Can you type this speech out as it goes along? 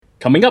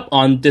Coming up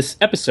on this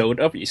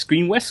episode of East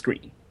Screen West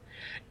Screen,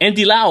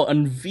 Andy Lau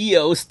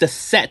unveils the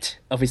set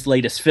of his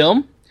latest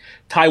film.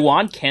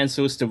 Taiwan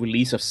cancels the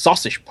release of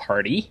Sausage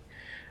Party.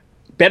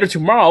 Better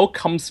Tomorrow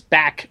comes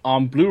back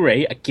on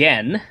Blu-ray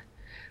again.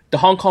 The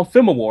Hong Kong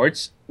Film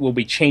Awards will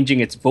be changing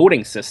its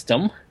voting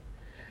system.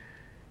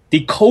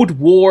 The Cold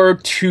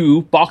War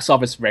II box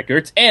office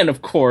records. And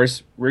of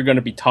course, we're going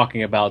to be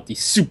talking about the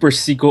super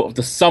sequel of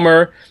the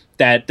summer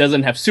that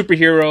doesn't have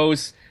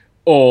superheroes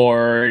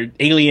or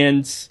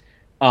aliens.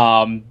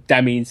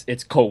 That means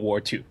it's Cold War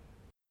II.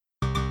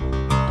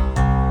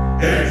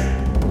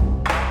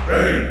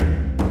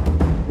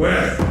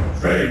 West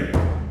Train.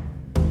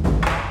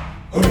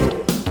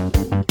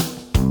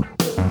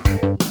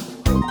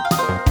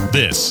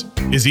 This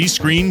is East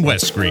Screen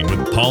West Screen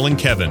with Paul and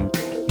Kevin,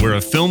 where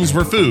if films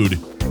were food,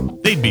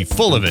 they'd be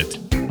full of it.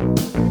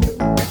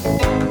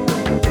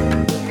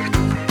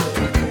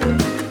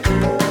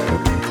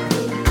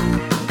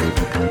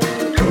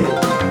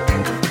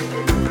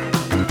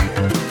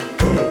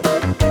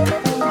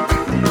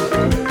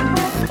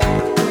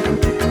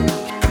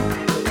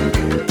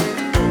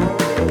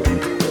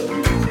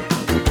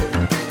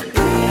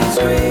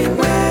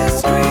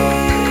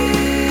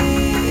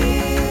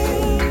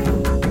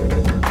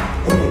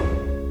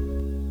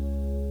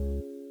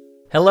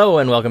 Hello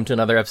and welcome to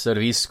another episode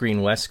of East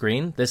Screen West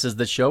Screen. This is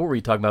the show where we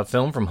talk about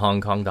film from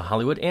Hong Kong to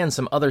Hollywood and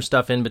some other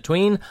stuff in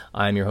between.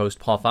 I'm your host,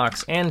 Paul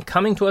Fox, and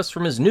coming to us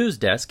from his news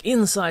desk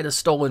inside a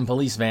stolen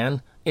police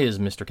van is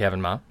Mr.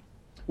 Kevin Ma.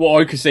 Well,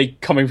 or you could say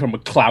coming from a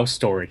cloud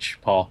storage,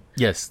 Paul.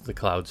 Yes, the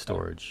cloud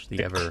storage.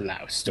 The ever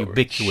cloud storage.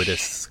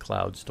 Ubiquitous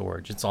cloud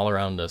storage. It's all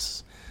around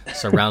us,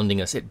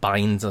 surrounding us. It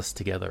binds us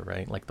together,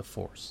 right? Like the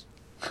Force.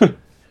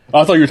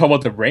 I thought you were talking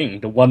about the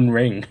ring, the One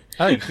Ring.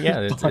 Oh,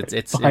 yeah,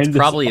 it's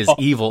probably as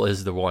evil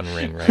as the One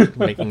Ring, right?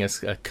 Making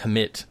us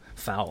commit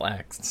foul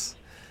acts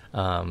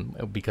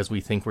because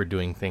we think we're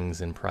doing things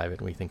in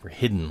private. We think we're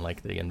hidden,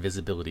 like the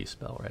invisibility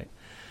spell, right?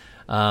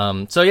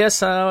 So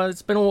yes,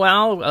 it's been a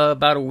while,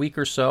 about a week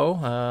or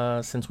so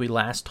since we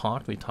last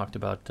talked. We talked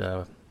about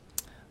the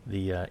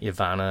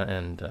Ivana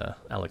and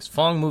Alex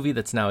Fong movie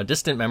that's now a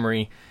distant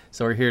memory.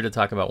 So we're here to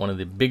talk about one of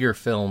the bigger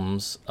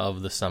films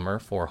of the summer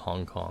for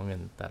Hong Kong,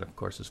 and that, of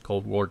course, is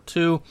Cold War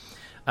II.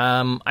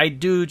 I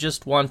do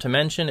just want to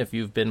mention, if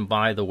you've been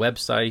by the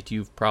website,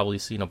 you've probably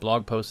seen a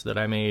blog post that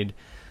I made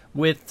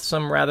with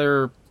some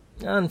rather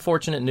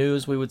unfortunate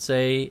news, we would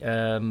say.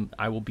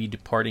 I will be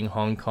departing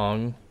Hong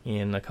Kong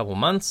in a couple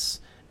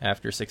months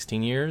after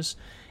 16 years,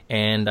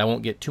 and I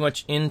won't get too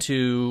much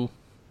into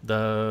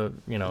the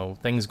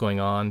things going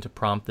on to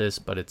prompt this,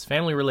 but it's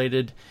family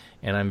related,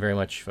 and I'm very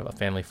much a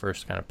family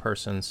first kind of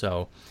person,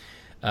 so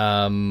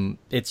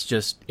it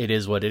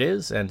is what it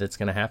is, and it's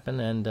going to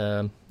happen. And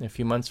a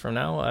few months from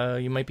now,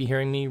 you might be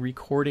hearing me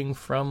recording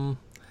from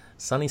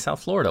sunny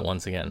South Florida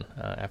once again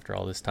after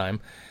all this time.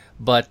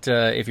 But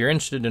if you're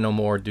interested to know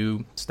more,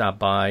 do stop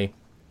by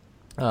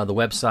the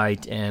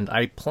website, and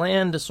I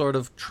plan to sort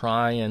of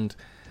try and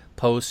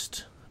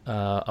post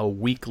a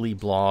weekly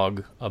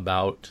blog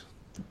about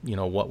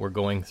what we're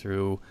going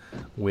through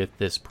with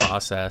this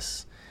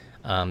process.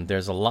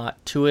 There's a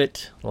lot to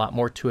it, a lot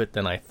more to it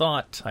than I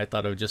thought. I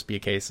thought it would just be a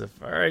case of,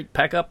 all right,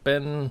 pack up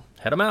and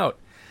head them out.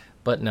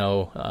 But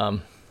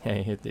no,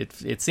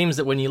 it seems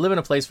that when you live in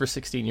a place for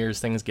 16 years,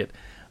 things get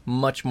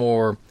much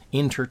more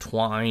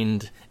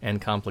intertwined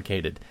and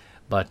complicated.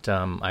 But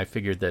I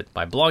figured that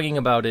by blogging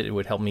about it, it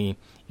would help me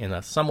in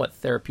a somewhat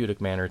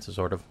therapeutic manner to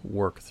sort of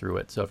work through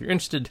it. So if you're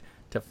interested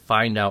to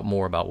find out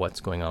more about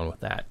what's going on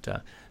with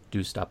that,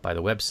 do stop by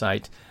the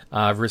website.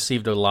 I've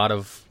received a lot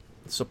of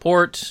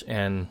support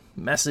and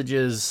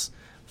messages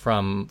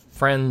from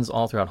friends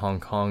all throughout Hong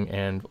Kong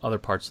and other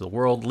parts of the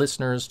world.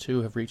 Listeners,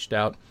 too, have reached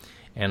out.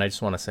 And I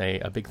just want to say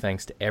a big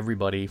thanks to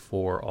everybody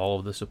for all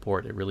of the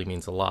support. It really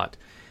means a lot.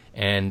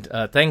 And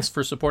thanks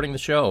for supporting the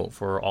show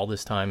for all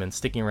this time and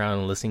sticking around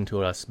and listening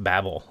to us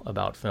babble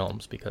about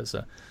films, because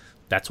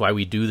that's why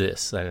we do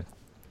this.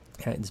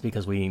 It's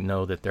because we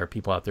know that there are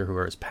people out there who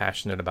are as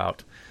passionate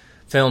about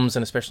films,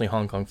 and especially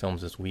Hong Kong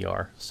films, as we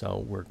are.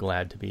 So we're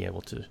glad to be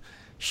able to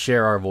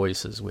share our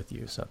voices with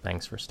you. So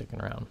thanks for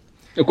sticking around.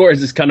 Of course,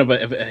 it's kind of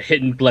a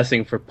hidden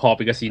blessing for Paul,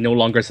 because he no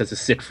longer has to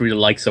sit through the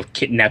likes of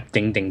Kidnap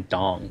Ding Ding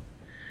Dong.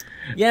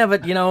 Yeah,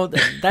 but,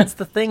 that's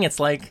the thing. It's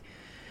like,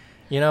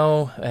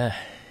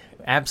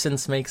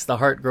 absence makes the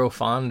heart grow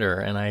fonder,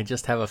 and I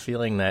just have a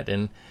feeling that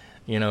in,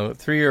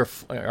 3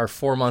 or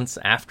 4 months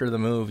after the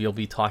move, you'll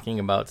be talking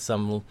about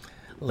some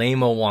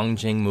lame-o Wang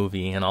Jing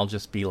movie, and I'll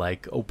just be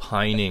like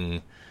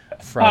opining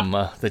from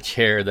the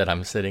chair that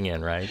I'm sitting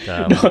in, right?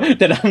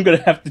 Then I'm going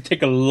to have to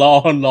take a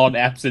long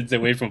absence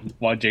away from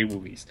Wang Jing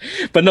movies.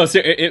 But no,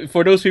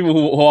 for those people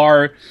who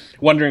are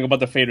wondering about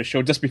the fate of the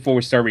show, just before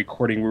we start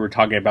recording, we were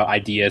talking about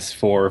ideas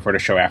for the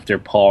show after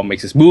Paul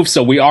makes his move.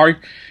 So we are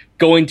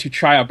going to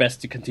try our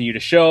best to continue the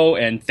show,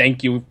 and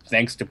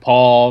thanks to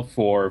Paul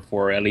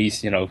for at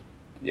least,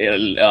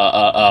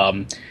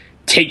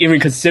 even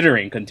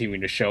considering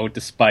continuing the show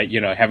despite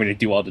having to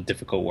do all the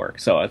difficult work.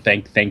 So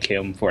thank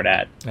him for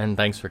that. And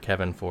thanks for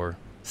Kevin for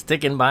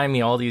sticking by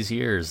me all these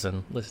years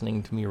and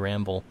listening to me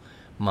ramble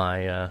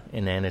my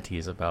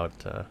inanities about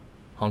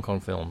Hong Kong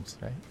films,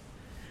 right?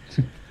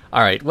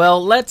 All right,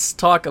 well, let's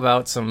talk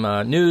about some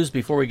news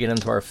before we get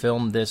into our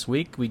film this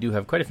week. We do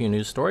have quite a few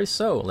news stories,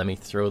 so let me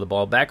throw the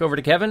ball back over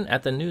to Kevin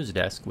at the news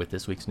desk with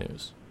this week's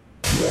news.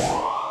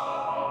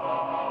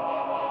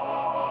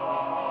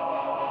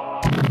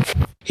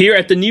 Here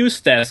at the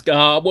news desk,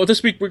 well,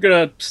 this week we're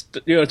gonna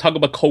talk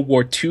about Cold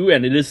War II,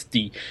 and it is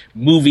the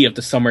movie of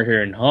the summer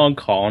here in Hong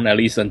Kong, at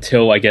least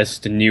until I guess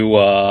there's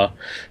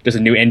a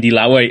new Andy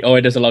Lau.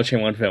 There's a Lau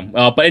Ching-wan film.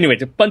 But anyway,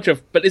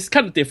 but it's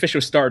kind of the official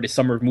start of the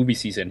summer movie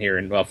season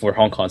here for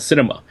Hong Kong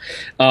cinema.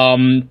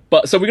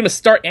 But so we're gonna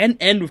start and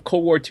end with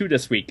Cold War II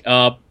this week.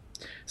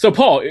 So,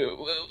 Paul,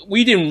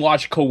 we didn't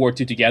watch Cold War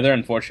II together,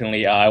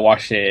 unfortunately. I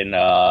watched it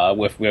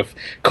with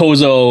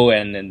Kozo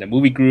and the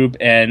movie group,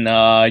 and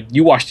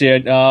you watched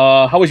it.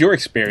 How was your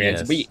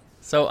experience? Yes.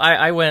 So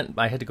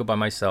I had to go by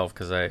myself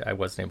because I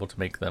wasn't able to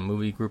make the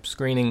movie group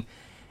screening.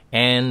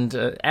 And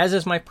as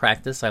is my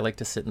practice, I like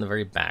to sit in the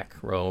very back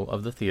row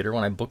of the theater.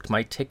 When I booked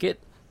my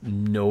ticket,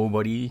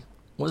 nobody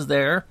was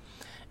there.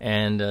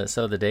 And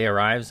so the day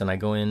arrives, and I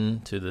go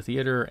into the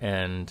theater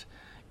and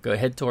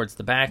head towards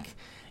the back.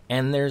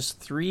 And there's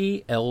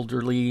 3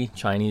 elderly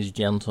Chinese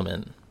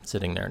gentlemen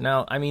sitting there.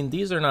 Now, I mean,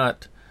 these are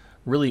not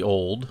really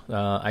old.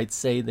 I'd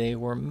say they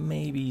were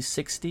maybe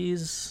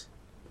 60s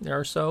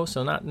or so.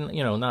 So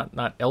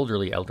not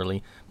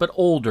elderly, but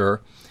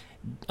older,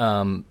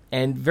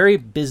 and very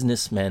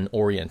businessmen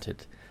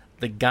oriented.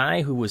 The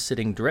guy who was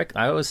sitting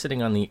I was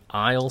sitting on the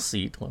aisle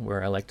seat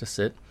where I like to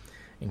sit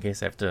in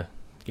case I have to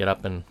get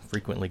up and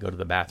frequently go to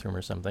the bathroom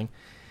or something.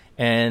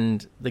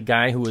 And the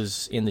guy who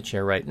was in the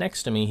chair right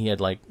next to me, he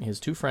had like his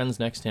 2 friends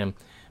next to him.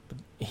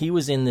 He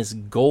was in this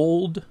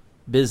gold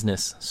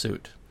business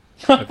suit.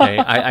 Okay,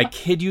 I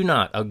kid you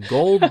not, a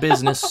gold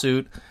business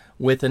suit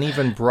with an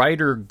even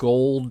brighter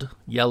gold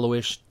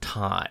yellowish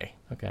tie.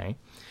 Okay,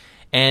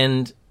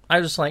 and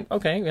I was like,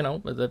 okay,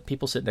 the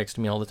people sit next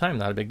to me all the time,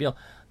 not a big deal.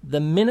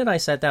 The minute I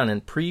sat down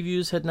and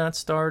previews had not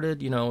started,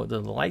 the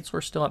lights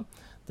were still up.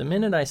 The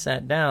minute I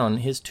sat down,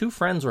 his 2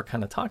 friends were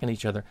kind of talking to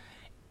each other.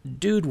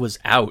 Dude was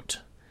out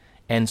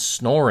and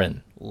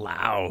snoring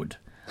loud.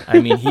 I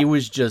mean, he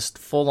was just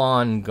full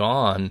on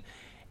gone.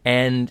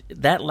 And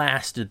that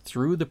lasted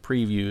through the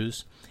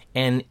previews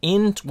and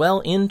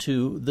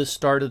into the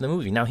start of the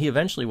movie. Now, he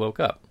eventually woke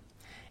up.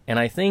 And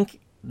I think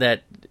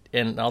that,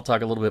 and I'll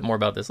talk a little bit more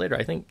about this later,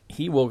 I think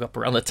he woke up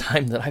around the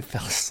time that I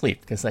fell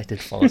asleep, because I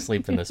did fall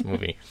asleep in this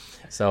movie.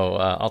 So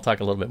I'll talk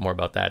a little bit more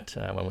about that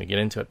when we get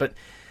into it. But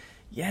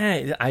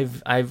yeah,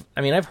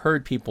 I've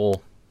heard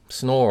people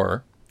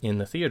snore in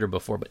the theater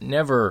before, but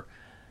never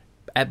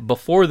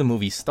before the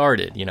movie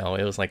started.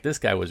 It was like this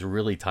guy was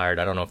really tired.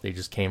 I don't know if they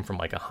just came from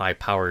like a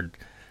high-powered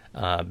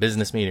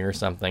business meeting or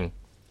something,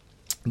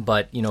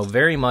 but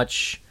very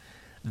much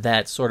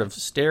that sort of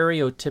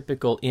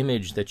stereotypical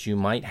image that you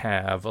might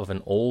have of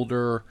an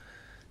older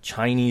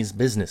Chinese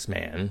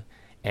businessman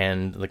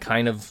and the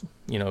kind of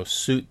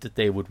suit that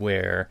they would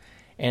wear,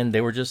 and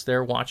they were just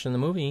there watching the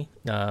movie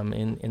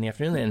in the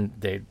afternoon,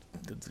 and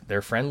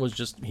their friend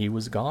he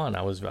was gone.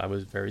 I was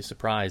very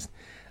surprised.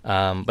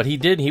 But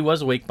he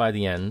was awake by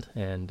the end.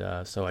 And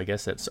so I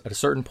guess at a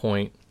certain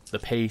point, the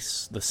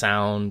pace, the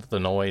sound, the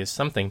noise,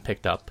 something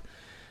picked up.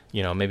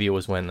 Maybe it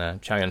was when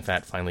Chow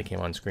Yun-fat finally came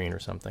on screen or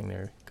something.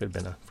 There could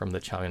have been from the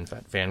Chow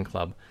Yun-fat fan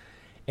club.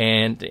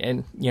 And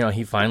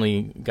he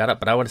finally got up.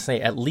 But I would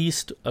say at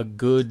least a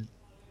good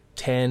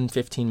 10,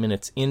 15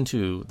 minutes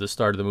into the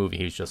start of the movie,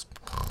 he's just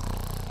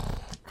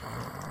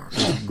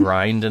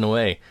grinding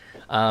away.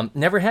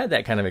 Never had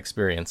that kind of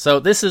experience. So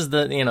this is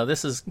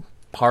this is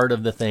part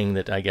of the thing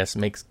that I guess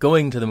makes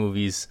going to the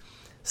movies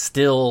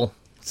still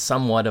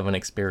somewhat of an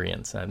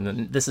experience.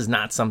 And this is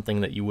not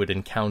something that you would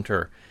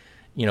encounter,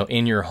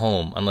 in your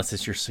home, unless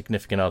it's your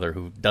significant other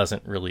who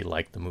doesn't really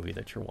like the movie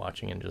that you're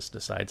watching and just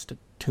decides to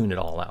tune it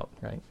all out,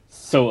 right?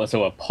 So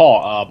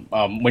Paul,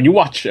 when you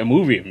watch a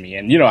movie with me,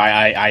 and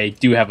I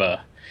do have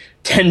a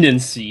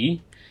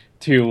tendency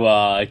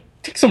to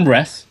take some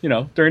rest,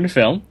 during the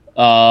film.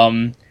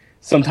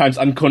 Sometimes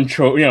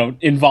uncontrolled,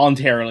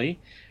 involuntarily.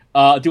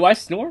 Do I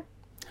snore?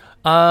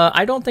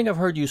 I don't think I've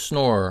heard you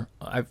snore.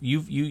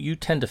 You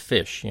tend to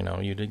fish.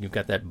 You've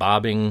got that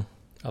bobbing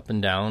up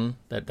and down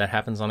that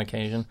happens on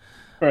occasion.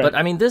 Right. But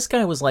I mean, this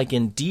guy was like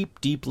in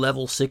deep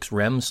level 6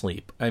 REM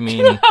sleep. I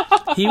mean,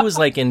 he was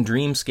like in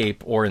Dreamscape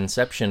or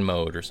Inception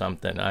mode or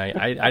something.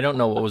 I don't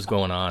know what was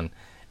going on.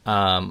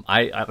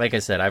 I like I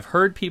said, I've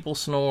heard people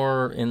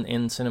snore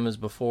in cinemas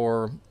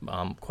before,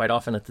 quite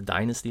often at the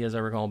Dynasty, as I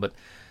recall, but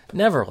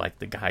never like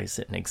the guy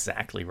sitting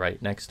exactly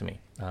right next to me.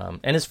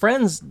 And his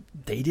friends,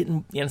 they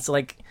didn't. It's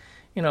like,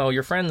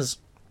 your friends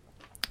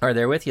are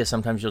there with you.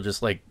 Sometimes you'll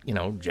just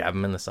jab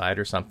them in the side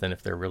or something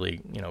if they're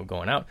really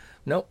going out.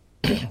 Nope,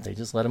 they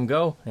just let him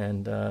go,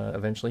 and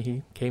eventually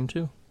he came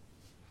to.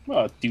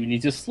 Well, dude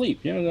needs to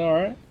sleep. All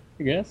right,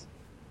 I guess.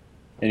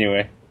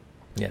 Anyway.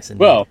 Yes.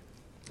 Indeed. Well.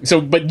 So,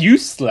 but you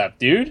slept,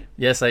 dude.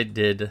 Yes, I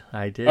did.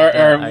 I did.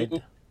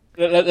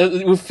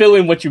 We'll fill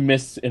in what you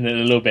missed in a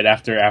little bit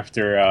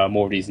after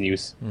more of these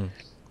news.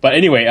 But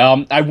anyway,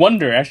 I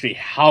wonder actually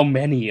how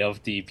many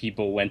of the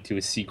people went to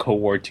see Cold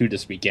War II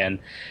this weekend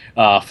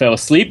fell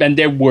asleep, and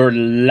there were a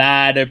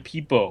lot of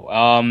people.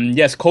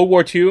 Yes, Cold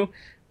War II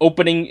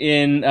opening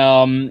in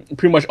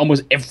pretty much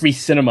almost every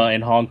cinema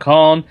in Hong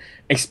Kong,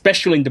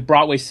 especially in the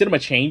Broadway cinema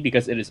chain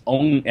because it is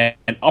owned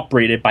and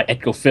operated by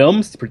Edgo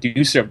Films, the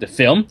producer of the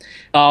film.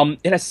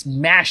 It has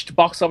smashed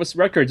box office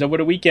records over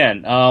the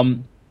weekend.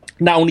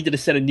 Not only did it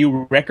set a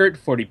new record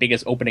for the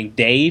biggest opening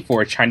day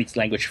for a Chinese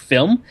language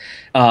film,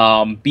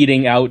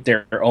 beating out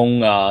their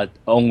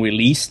own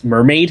release,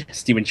 Mermaid,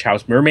 Stephen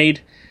Chow's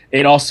Mermaid.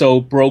 It also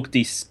broke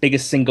the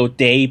biggest single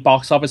day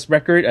box office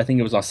record. I think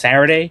it was on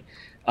Saturday.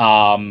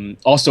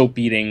 Also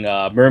beating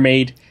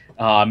Mermaid,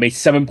 made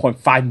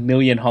 7.5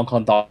 million Hong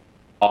Kong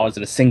dollars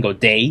in a single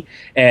day.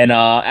 And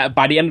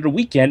by the end of the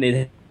weekend,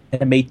 it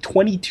had made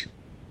 22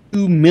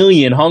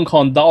 million Hong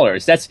Kong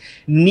dollars. That's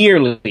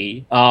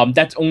nearly,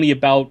 that's only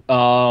about,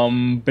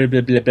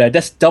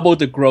 that's double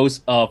the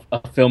gross of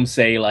a film,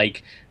 say,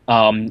 like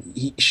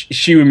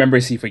She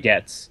Remembers, He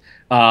Forgets.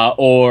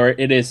 Or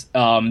it is,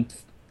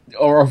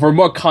 or for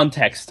more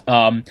context,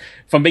 from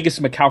Vegas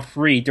to Macau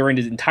 3, during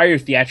the entire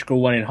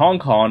theatrical run in Hong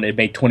Kong, it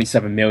made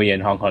 27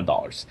 million Hong Kong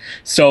dollars.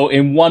 So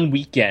in one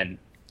weekend,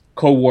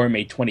 Cold War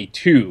made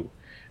 22.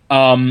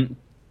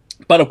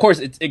 But of course,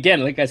 it's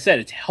again, like I said,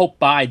 it's helped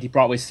by the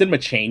Broadway cinema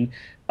chain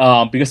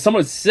because some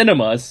of the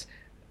cinemas,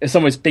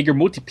 some of its bigger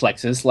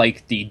multiplexes,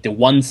 like the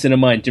One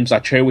Cinema in Tsim Sha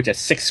Tsui, which has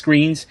 6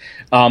 screens,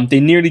 they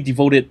nearly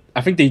devoted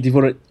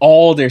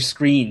all their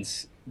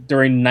screens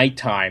during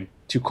nighttime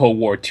to Cold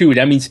War II.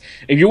 That means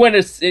if you went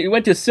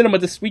to a cinema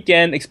this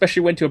weekend,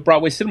 especially went to a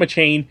Broadway cinema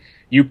chain,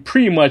 you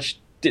pretty much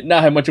did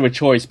not have much of a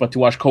choice but to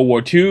watch Cold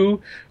War II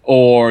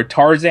or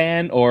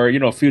Tarzan or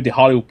a few of the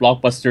Hollywood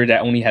blockbuster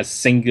that only has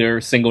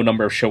single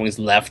number of showings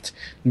left,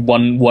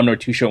 one or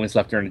two showings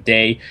left during the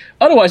day.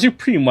 Otherwise, you're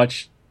pretty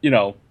much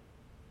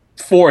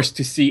forced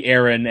to see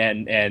Aaron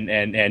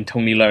and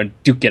Tony Leung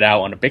duke it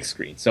out on a big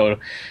screen. So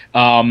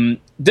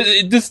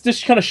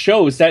this kind of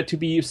shows that to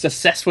be a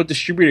successful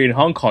distributor in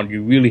Hong Kong,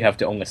 you really have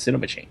to own a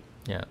cinema chain.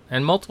 Yeah,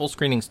 and multiple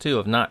screenings too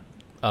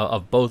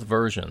of both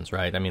versions,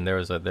 right? I mean,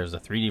 there's a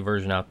 3D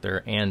version out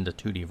there and a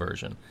 2D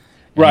version.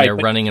 And right, they're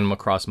running them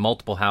across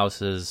multiple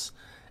houses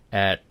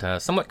at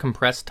somewhat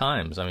compressed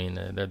times. I mean,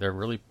 they're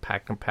really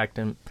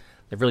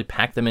they've really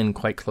packed them in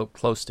quite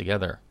close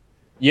together.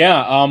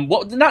 Yeah,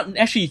 well, not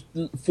actually.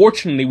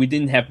 Fortunately, we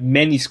didn't have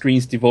many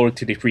screens devoted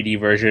to the 3D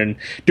version.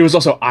 There was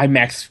also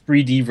IMAX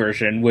 3D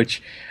version,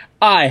 which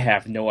I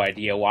have no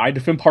idea why.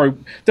 Look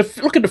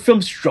at the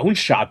film's drone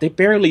shot. They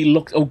barely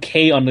looked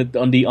okay on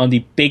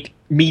the big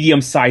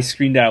medium-sized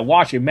screen that I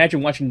watched.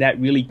 Imagine watching that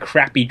really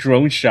crappy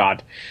drone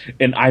shot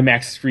in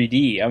IMAX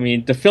 3D. I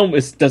mean, the film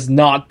does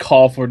not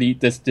call for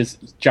this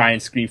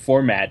giant screen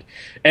format.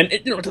 And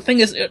the thing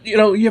is,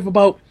 you have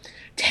about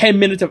 10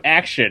 minutes of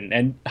action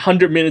and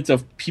 100 minutes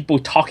of people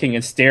talking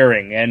and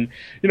staring, and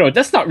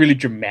that's not really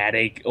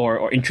dramatic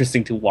or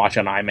interesting to watch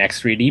on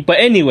IMAX 3D. But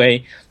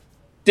anyway,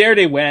 there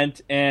they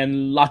went,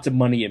 and lots of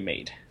money it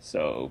made.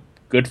 So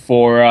good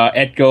for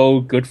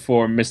Edgo, good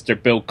for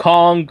Mr. Bill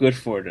Kong, good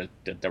for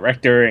the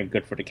director, and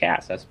good for the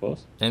cast, I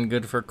suppose. And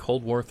good for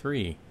Cold War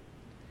 3.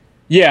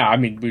 Yeah, I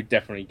mean, we're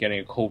definitely getting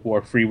a Cold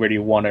War 3 whether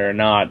you want it or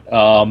not.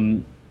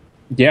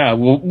 Yeah,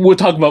 we'll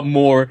talk about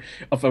more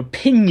of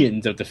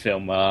opinions of the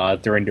film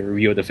during the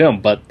review of the film.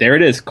 But there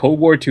it is, Cold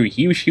War II,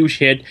 huge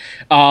hit.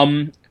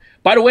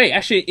 By the way,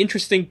 actually,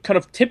 interesting kind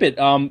of tidbit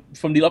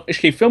from the Love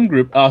HK Film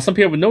Group. Some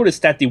people have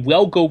noticed that the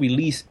Well Go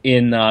release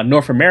in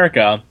North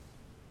America,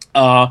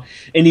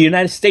 in the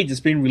United States,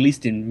 it's being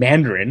released in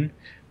Mandarin.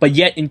 But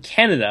yet in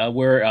Canada,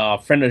 where a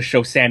friend of the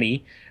show,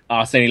 Sandy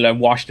Leung,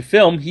 watched the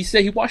film, he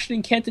said he watched it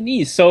in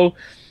Cantonese. So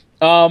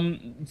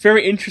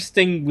very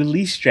interesting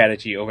release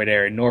strategy over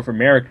there in North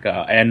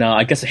America. And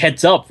I guess a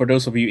heads up for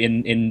those of you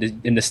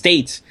in the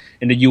States,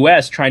 in the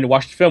US, trying to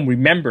watch the film,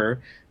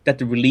 remember that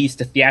the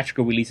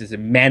theatrical release is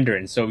in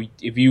Mandarin. So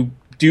if you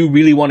do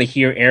really want to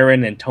hear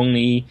Aaron and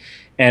Tony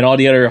and all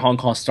the other Hong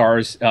Kong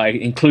stars,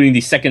 including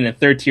the second and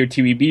third tier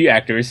TVB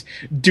actors,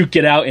 duke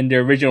it out in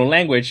their original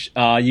language,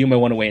 you might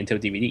want to wait until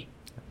DVD.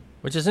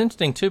 Which is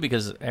interesting too,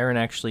 because Aaron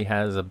actually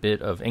has a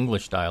bit of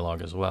English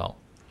dialogue as well.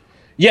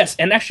 Yes,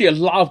 and actually a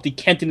lot of the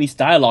Cantonese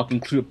dialogue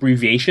include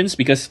abbreviations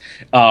because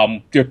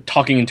they're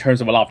talking in terms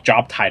of a lot of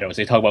job titles.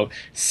 They talk about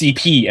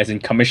CP as in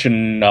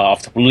Commission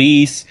of the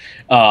Police.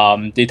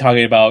 They're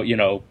talking about,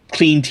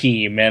 clean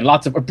team and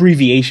lots of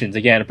abbreviations.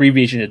 Again,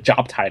 abbreviations of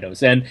job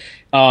titles. And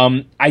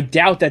I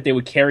doubt that they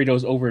would carry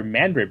those over in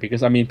Mandarin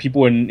because, I mean,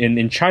 people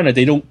in China,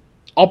 they don't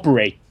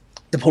operate.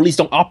 The police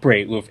don't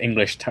operate with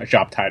English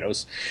job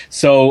titles.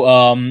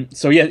 So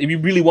yeah, if you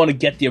really want to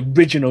get the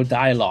original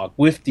dialogue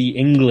with the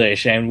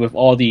English and with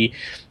all the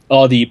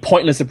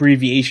pointless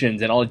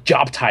abbreviations and all the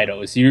job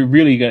titles, you're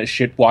really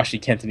should watch the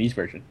Cantonese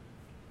version.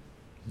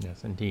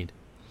 Yes, indeed.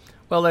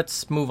 Well,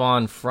 let's move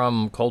on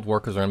from Cold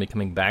War because we're going to be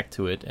coming back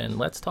to it, and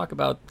let's talk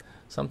about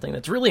something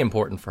that's really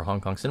important for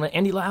Hong Kong cinema,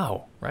 Andy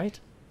Lau, right?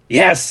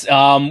 Yes,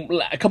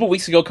 a couple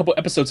weeks ago, a couple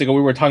episodes ago,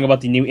 we were talking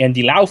about the new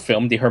Andy Lau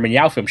film, the Herman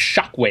Yao film,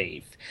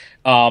 Shockwave.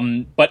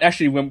 But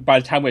actually, by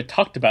the time we had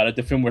talked about it,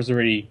 the film was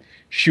already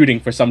shooting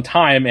for some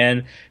time,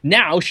 and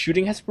now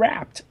shooting has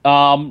wrapped.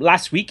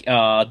 Last week,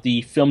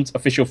 the film's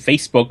official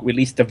Facebook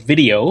released a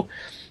video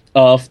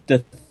of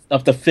the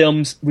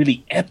film's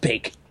really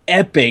epic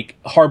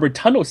harbor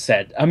tunnel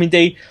set. I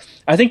mean,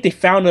 I think they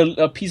found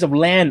a piece of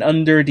land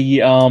under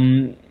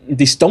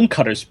the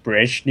Stonecutters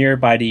Bridge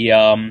nearby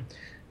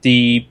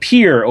the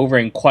pier over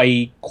in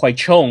Kwai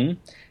Chung,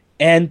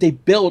 and they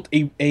built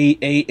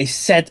a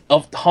set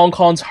of Hong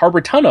Kong's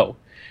harbor tunnel.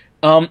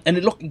 And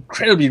it looked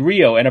incredibly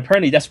real, and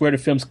apparently that's where the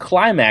film's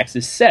climax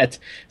is set.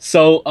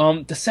 So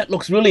the set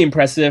looks really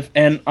impressive,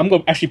 and I'm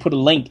going to actually put a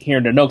link here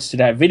in the notes to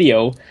that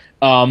video.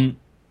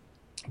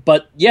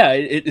 But yeah,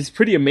 it's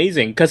pretty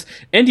amazing because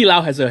Andy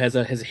Lau has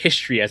a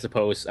history, I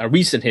suppose, a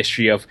recent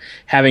history of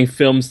having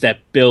films that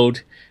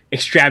build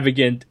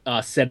extravagant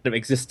set of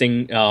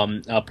existing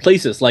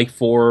places. Like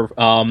for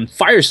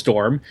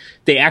Firestorm,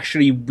 they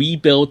actually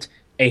rebuilt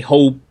a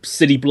whole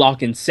city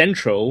block in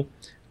Central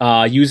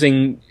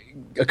using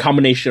a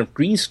combination of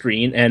green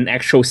screen and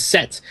actual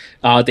sets.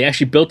 They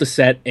actually built the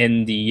set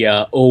in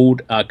the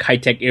old Kai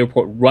Tak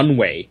Airport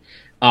runway.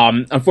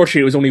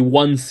 Unfortunately, it was only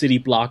one city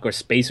block or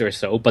space or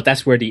so, but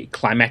that's where the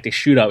climactic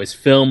shootout is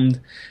filmed.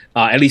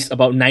 At least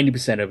about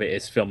 90% of it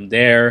is filmed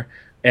there.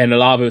 And a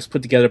lot of it was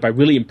put together by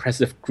really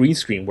impressive green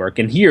screen work.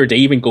 And here they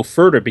even go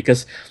further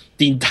because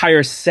the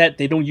entire set,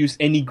 they don't use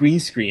any green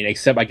screen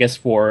except, I guess,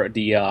 for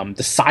the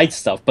side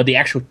stuff. But the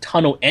actual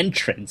tunnel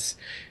entrance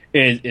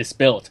is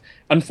built.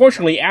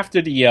 Unfortunately, after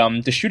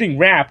the shooting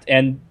wrapped,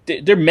 and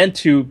they're meant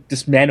to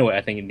dismantle it,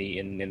 I think,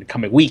 in the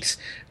coming weeks.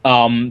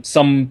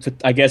 Some,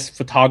 I guess,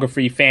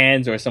 photography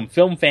fans or some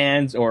film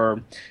fans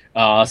or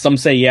some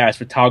say, it's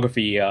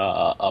photography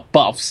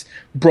buffs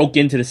broke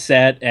into the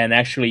set and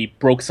actually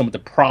broke some of the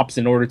props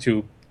in order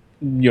to,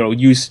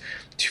 use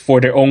for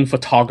their own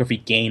photography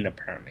gain,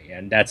 apparently,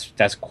 and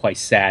that's quite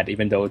sad.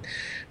 Even though,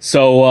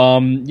 so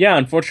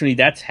unfortunately,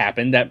 that's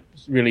happened. That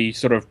really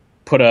sort of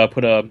put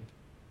a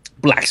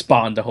black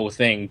spot on the whole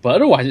thing. But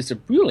otherwise, it's a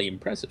really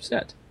impressive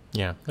set.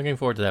 Yeah, looking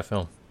forward to that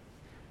film.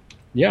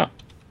 Yeah.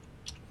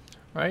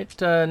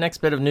 Right, next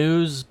bit of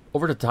news,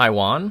 over to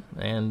Taiwan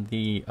and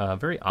the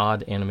very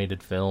odd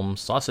animated film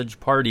Sausage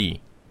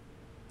Party.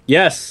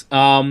 Yes,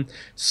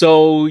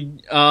 so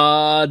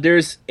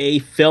there's a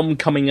film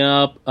coming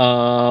up,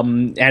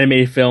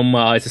 animated film,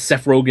 it's a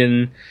Seth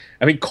Rogen,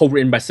 I think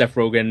co-written by Seth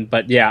Rogen,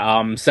 but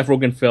Seth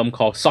Rogen film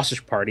called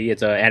Sausage Party.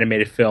 It's an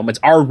animated film, it's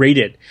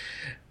R-rated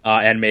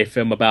animated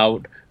film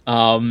about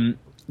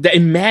that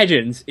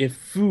imagines if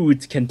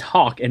foods can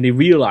talk and they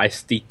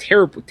realize the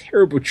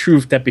terrible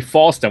truth that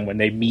befalls them when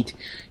they meet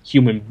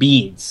human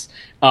beings.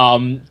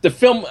 The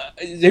film,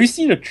 have you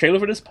seen the trailer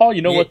for this, Paul?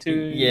 You know what to...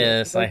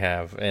 Yes, I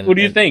have. And what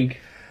do you think?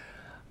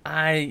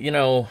 I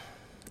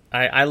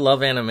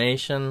love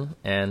animation,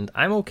 and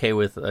I'm okay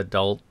with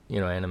adult,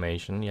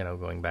 animation,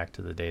 going back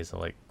to the days of,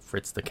 like,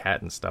 Fritz the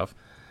Cat and stuff.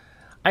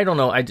 I don't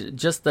know.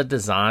 Just the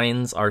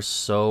designs are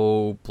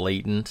so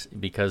blatant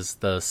because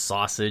the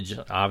sausage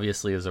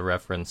obviously is a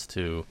reference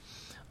to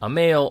a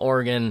male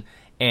organ,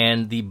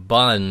 and the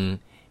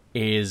bun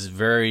is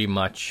very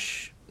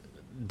much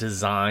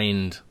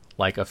designed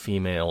like a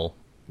female,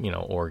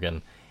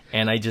 organ.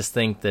 And I just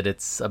think that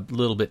it's a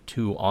little bit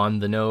too on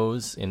the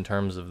nose in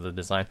terms of the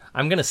design.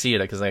 I'm going to see it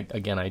because I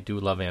do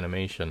love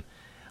animation,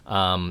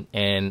 but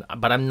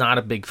I'm not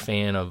a big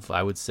fan of,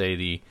 I would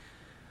say,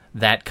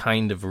 that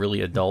kind of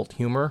really adult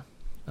humor.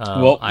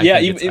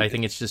 I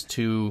think it's just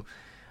too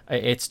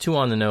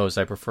on the nose.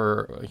 I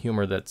prefer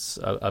humor that's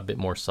a bit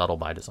more subtle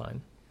by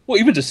design. Well,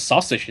 even the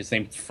sausage is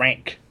named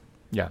Frank.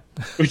 Yeah.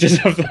 Which is,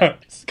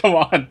 come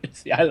on.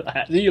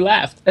 You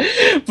laughed.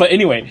 But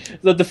anyway,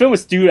 the film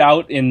was due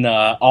out in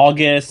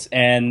August,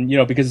 and,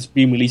 because it's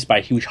being released by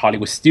a huge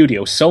Hollywood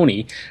studio,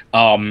 Sony,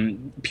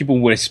 people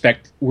would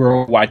expect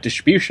worldwide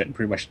distribution,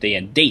 pretty much day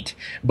and date.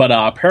 But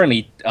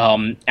apparently,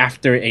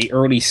 after a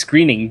early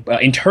screening,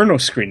 internal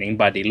screening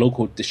by the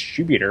local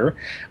distributor,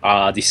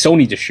 the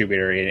Sony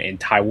distributor in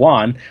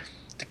Taiwan,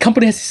 the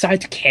company has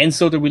decided to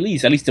cancel the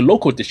release. At least the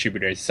local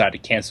distributor has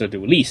decided to cancel the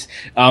release.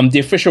 The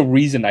official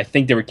reason I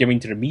think they were giving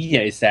to the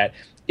media is that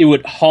it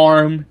would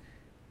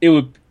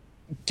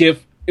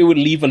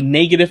leave a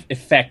negative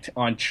effect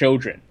on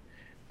children.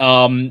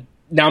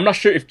 Now, I'm not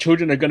sure if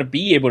children are going to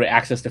be able to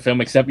access the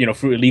film except,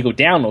 through illegal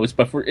downloads.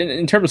 But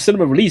in terms of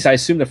cinema release, I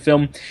assume the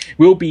film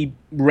will be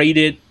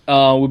rated,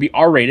 will be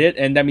R-rated,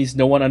 and that means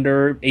no one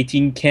under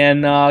 18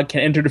 can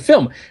enter the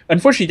film.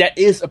 Unfortunately, that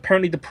is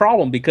apparently the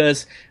problem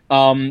because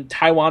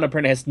Taiwan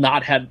apparently has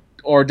not had,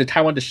 or the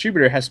Taiwan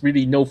distributor has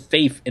really no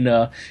faith in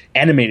a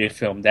animated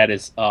film that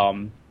is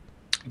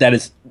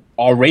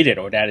R-rated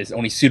or that is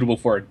only suitable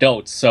for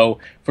adults. So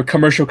for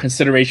commercial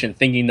consideration,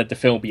 thinking that the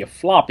film will be a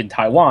flop in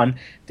Taiwan,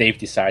 they've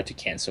decided to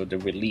cancel the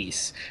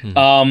release.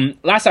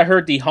 Last I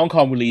heard, the Hong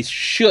Kong release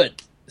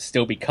should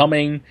still be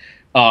coming.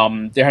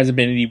 There hasn't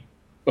been any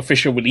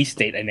official release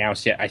date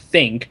announced yet, I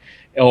think.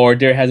 or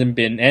there hasn't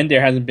been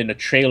a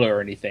trailer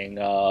or anything,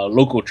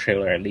 local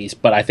trailer at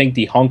least. But I think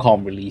the Hong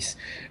Kong release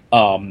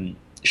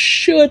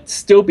should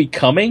still be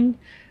coming.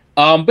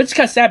 But it's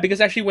kind of sad because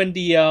actually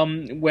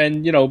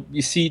when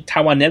you see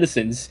Taiwan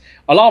netizens,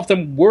 a lot of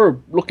them were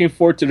looking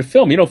forward to the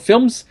film.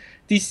 Films,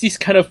 these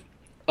kind of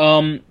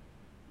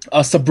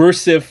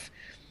subversive,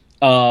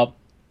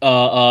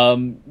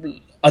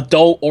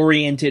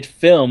 adult-oriented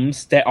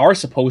films that are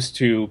supposed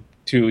to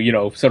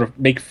sort of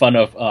make fun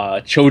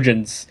of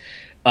children's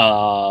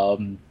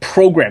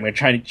programming,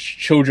 trying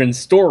children's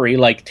story,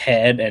 like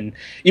Ted and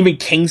even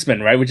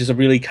Kingsman, right, which is a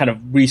really kind of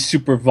really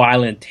super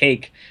violent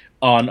take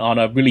on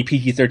a really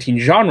PG-13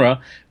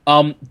 genre.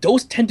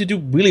 Those tend to do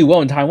really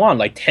well in Taiwan.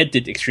 Like Ted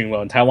did extremely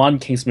well in Taiwan,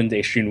 Kingsman did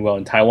extremely well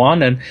in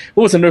Taiwan, and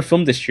what was another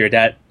film this year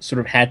that sort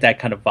of had that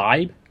kind of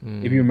vibe?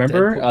 If you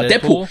remember,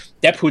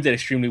 Deadpool did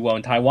extremely well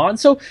in Taiwan.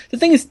 So the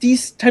thing is,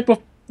 these type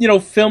of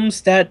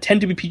films that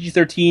tend to be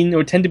PG-13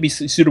 or tend to be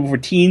suitable for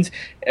teens,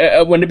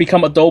 when they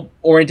become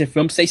adult-oriented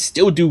films, they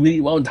still do really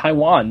well in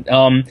Taiwan.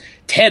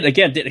 Ted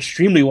again did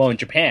extremely well in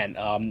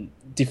Japan,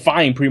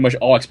 defying pretty much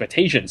all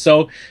expectations.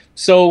 So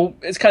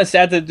it's kind of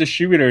sad that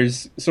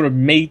distributors sort of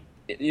made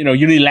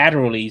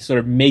unilaterally sort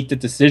of make the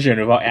decision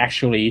without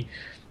actually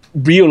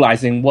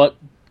realizing what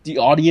the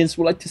audience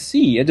would like to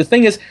see. And the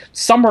thing is,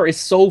 summer is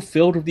so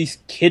filled with these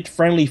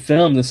kid-friendly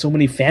films and so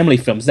many family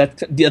films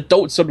that the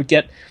adults sort of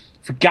get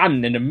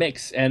forgotten in the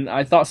mix. And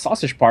I thought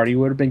Sausage Party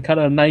would have been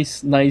kind of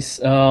nice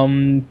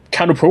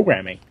counter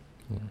programming.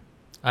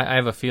 I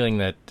have a feeling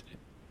that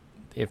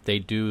if they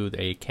do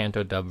a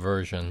Canto dub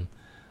version,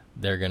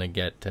 they're gonna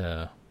get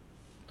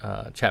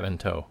Chapman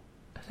Toe,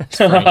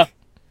 Frank,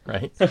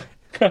 right?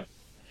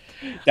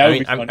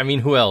 I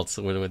mean, who else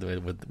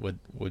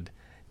would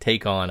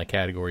take on a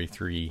Category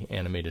 3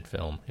 animated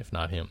film if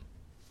not him?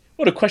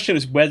 Well, the question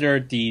is whether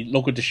the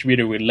local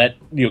distributor would let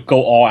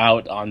go all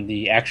out on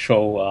the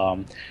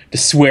actual the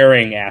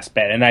swearing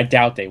aspect, and I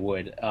doubt they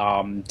would,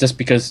 just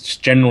because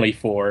generally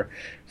for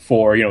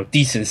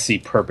decency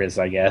purpose,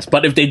 I guess.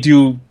 But if they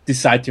do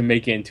decide to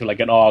make it into like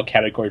an all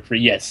Category 3,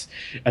 yes,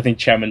 I think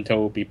Chapman Toe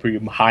will be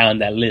pretty high on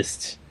that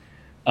list.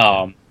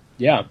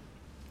 Yeah.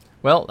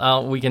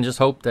 Well, we can just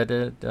hope that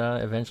it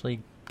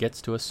eventually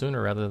gets to us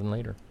sooner rather than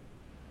later.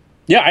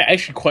 Yeah, I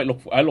actually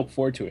look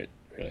forward to it,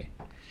 really.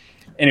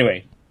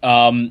 Anyway,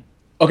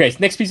 okay, so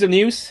next piece of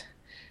news.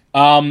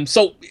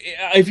 So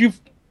if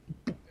you've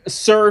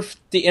surfed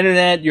the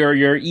internet,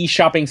 your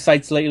e-shopping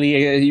sites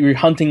lately, you're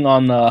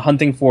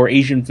hunting for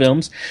Asian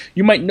films,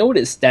 you might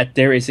notice that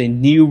there is a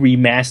new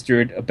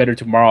remastered A Better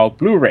Tomorrow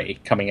Blu-ray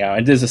coming out,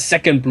 and there's a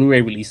second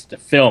Blu-ray release of the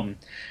film.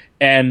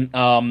 And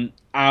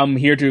I'm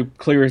here to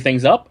clear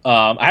things up.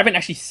 I haven't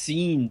actually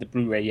seen the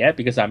Blu-ray yet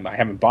because I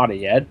haven't bought it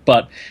yet.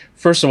 But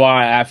first of all,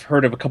 I've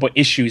heard of a couple of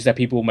issues that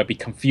people might be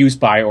confused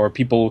by, or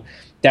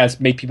that's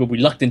made people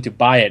reluctant to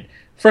buy it.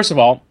 First of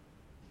all,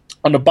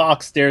 on the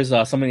box, there's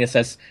something that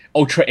says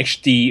Ultra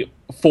HD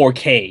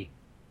 4K,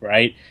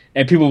 right?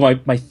 And people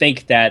might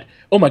think that,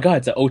 oh my god,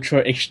 it's an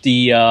Ultra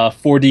HD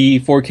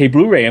 4K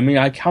Blu-ray. I mean,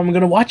 how am I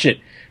going to watch it?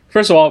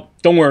 First of all,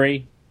 don't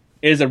worry.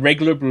 It is a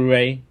regular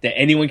Blu-ray that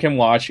anyone can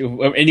watch,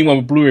 or anyone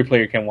with Blu-ray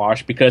player can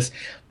watch, because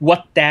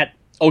what that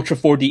Ultra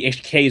 4D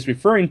HK is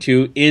referring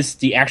to is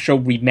the actual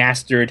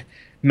remastered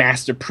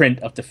master print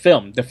of the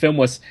film. The film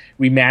was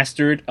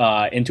remastered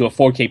into a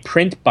 4K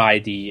print by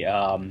the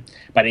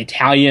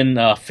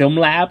Italian Film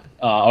Lab,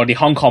 or the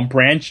Hong Kong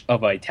branch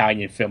of an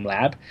Italian Film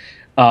Lab.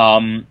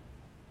 And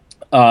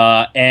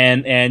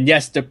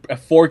yes, a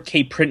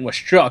 4K print was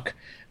struck,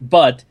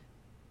 but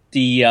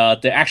the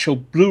actual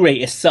Blu-ray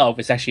itself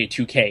is actually a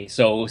 2K.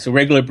 So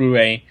regular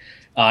Blu-ray,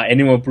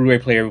 anyone with Blu-ray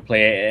player will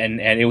play it, and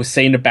it was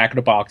saying in the back of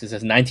the box, it says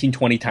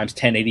 1920 x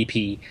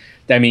 1080p.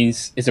 That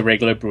means it's a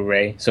regular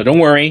Blu-ray. So don't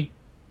worry.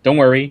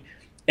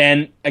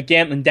 And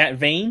again, in that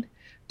vein,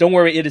 don't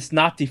worry, it is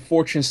not the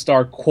Fortune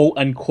Star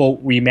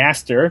quote-unquote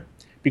remaster,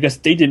 because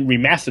they didn't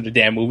remaster the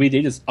damn movie.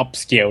 They just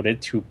upscaled it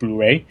to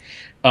Blu-ray,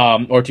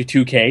 or to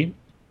 2K.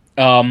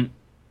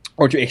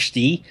 Or to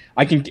HD.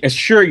 I can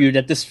assure you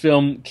that this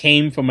film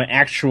came from an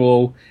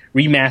actual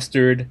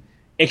remastered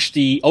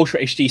HD,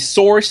 Ultra HD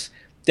source.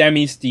 That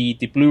means the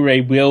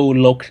Blu-ray will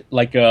look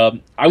like I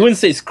wouldn't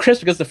say it's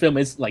crisp because the film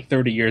is like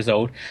 30 years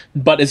old,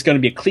 but it's going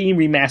to be a clean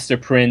remaster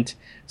print.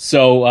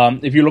 So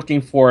if you're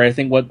looking for, I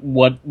think,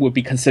 what would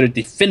be considered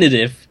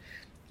definitive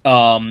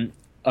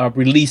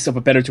release of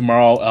A Better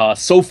Tomorrow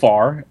so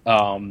far,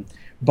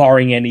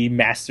 barring any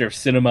Master of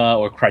Cinema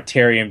or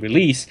Criterion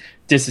release,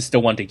 this is the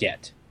one to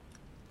get.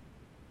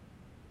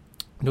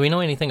 Do we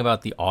know anything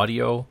about the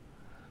audio?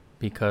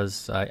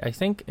 Because I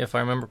think, if I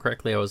remember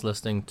correctly, I was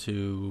listening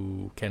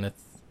to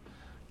Kenneth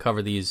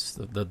cover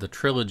the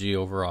trilogy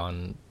over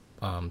on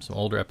some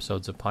older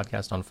episodes of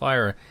Podcast on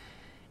Fire,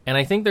 and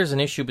I think there's an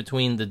issue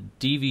between the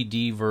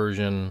DVD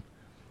version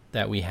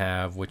that we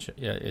have, which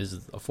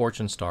is a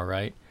Fortune Star,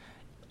 right,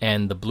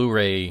 and the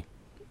Blu-ray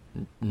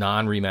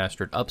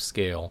non-remastered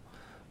upscale.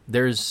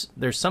 There's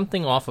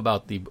something off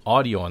about the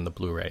audio on the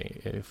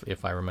Blu-ray,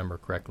 if I remember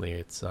correctly.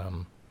 It's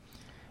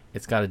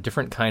got a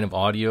different kind of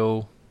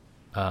audio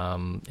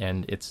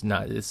and it's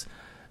not.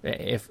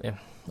 If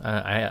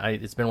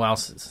it's been a while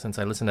since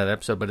I listened to that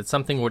episode, but it's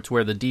something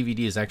where the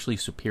DVD is actually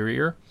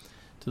superior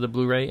to the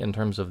Blu-ray in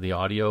terms of the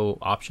audio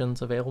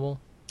options available.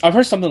 I've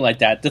heard something like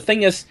that. The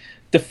thing is,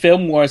 the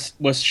film was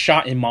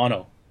shot in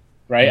mono,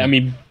 right? I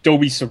mean,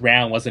 Dolby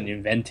Surround wasn't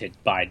invented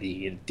by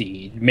the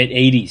mid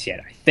 '80s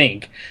yet. I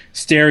think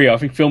stereo. I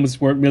think films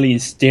weren't really in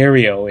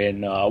stereo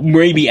in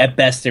maybe at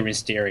best they're in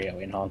stereo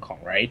in Hong Kong,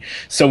 right?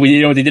 So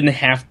they didn't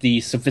have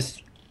the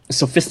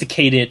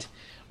sophisticated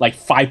like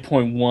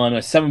 5.1 or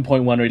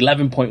 7.1 or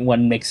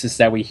 11.1 mixes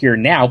that we hear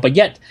now. But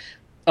yet,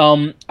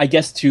 I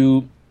guess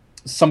to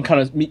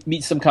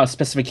meet some kind of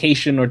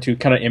specification or to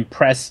kind of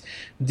impress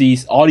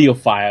these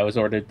audiophiles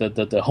or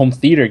the home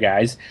theater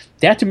guys,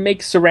 they had to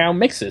make surround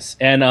mixes.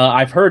 And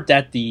I've heard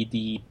that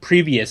the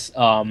previous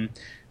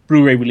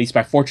Blu-ray release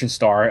by Fortune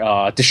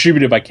Star,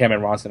 distributed by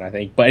Cameron Ronson, I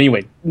think. But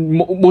anyway,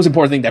 most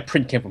important thing, that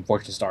print came from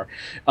Fortune Star.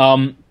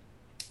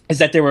 Is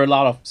that there were a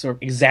lot of sort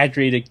of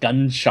exaggerated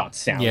gunshot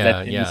sounds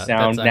that didn't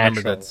sound natural. I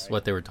remember that's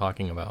what they were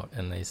talking about,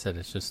 and they said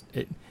it's just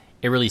it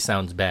really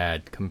sounds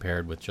bad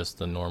compared with just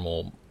the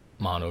normal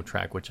mono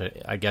track, which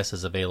I guess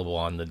is available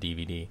on the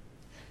DVD.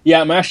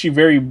 Yeah, I'm actually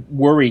very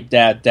worried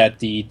that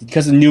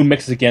because the new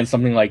mix is again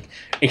something like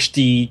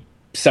HD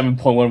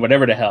 7.1,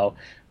 whatever the hell.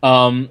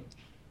 I'm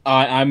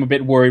a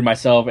bit worried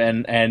myself,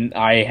 and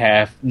I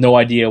have no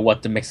idea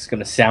what the mix is going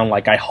to sound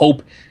like. I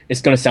hope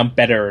it's going to sound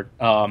better.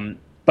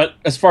 But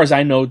as far as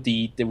I know,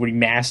 the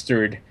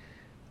remastered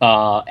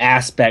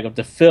aspect of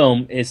the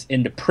film is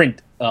in the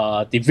print,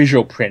 the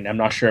visual print. I'm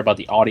not sure about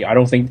the audio. I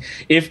don't think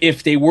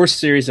if they were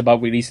serious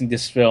about releasing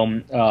this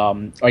film,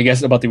 I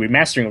guess about the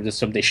remastering of this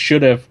film, they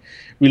should have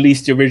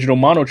released the original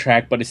mono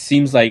track. But it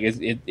seems like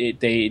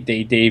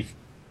they've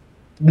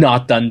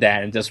not done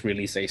that and just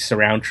released a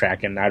surround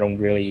track. And I don't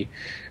really.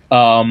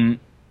 In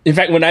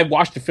fact, when I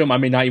watch the film, I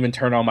may not even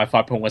turn on my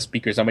 5.1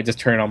 speakers. I might just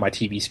turn on my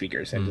TV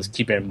speakers and just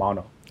keep it in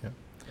mono. Yeah.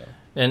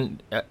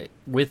 And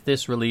with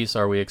this release,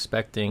 are we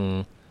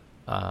expecting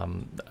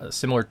a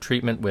similar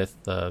treatment with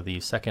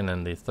the second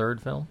and the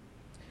third film?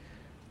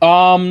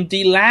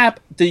 The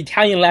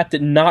Italian lab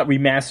did not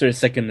remaster the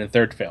second and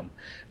third film.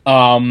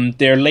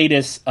 Their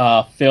latest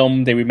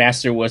film they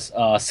remastered was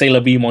C'est la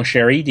vie, mon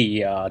chéri,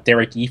 the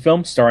Derek Yee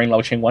film starring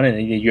Lau Ching-wan and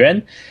Anita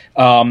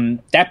Yuan.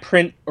 That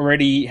print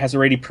has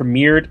already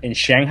premiered in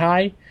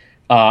Shanghai.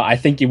 I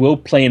think it will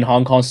play in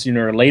Hong Kong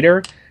sooner or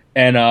later.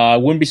 And I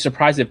wouldn't be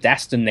surprised if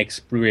that's the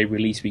next Blu-ray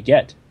release we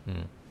get.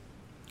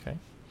 Okay,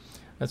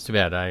 that's too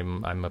bad.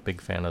 I'm a big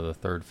fan of the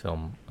third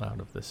film out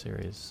of the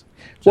series.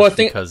 Well, I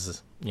think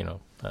because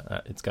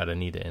it's got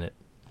Anita in it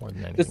more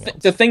than anything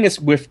else. The thing is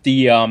with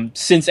the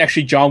since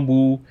actually John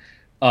Woo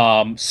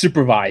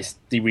supervised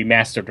the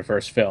remaster of the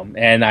first film,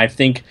 and I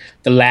think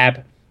the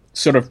lab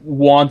sort of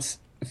wants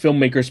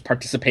filmmakers'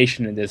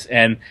 participation in this,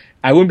 and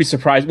I wouldn't be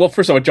surprised. Well,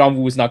 first of all, John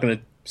Woo is not going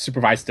to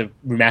supervise the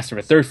remaster of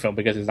a third film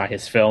because it's not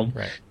his film.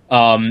 Right.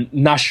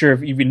 Not sure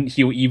if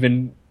he'll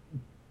even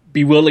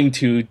be willing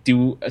to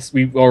do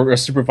or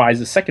supervise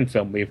the second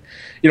film.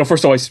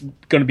 First of all, he's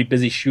going to be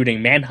busy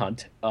shooting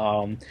Manhunt,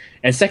 and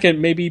second,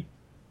 maybe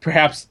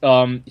perhaps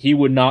he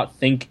would not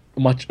think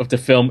much of the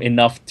film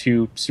enough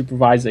to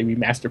supervise a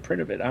remaster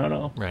print of it. I don't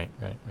know. Right.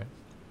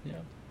 Yeah.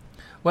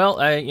 Well,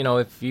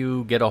 if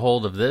you get a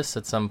hold of this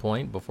at some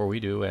point before we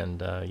do,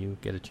 and you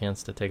get a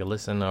chance to take a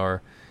listen,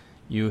 or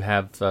you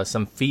have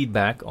some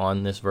feedback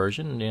on this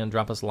version, and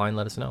drop us a line,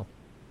 let us know.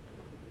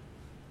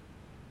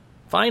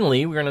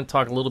 Finally, we're going to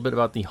talk a little bit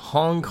about the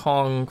Hong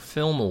Kong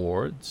Film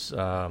Awards,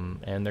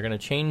 and they're going to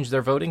change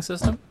their voting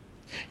system.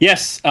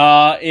 Yes,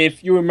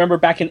 if you remember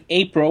back in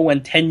April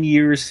when 10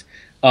 Years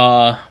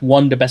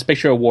won the Best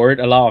Picture award,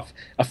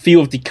 a few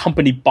of the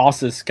company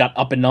bosses got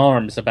up in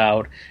arms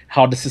about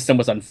how the system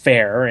was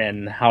unfair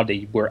and how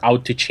they were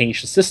out to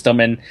change the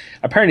system, and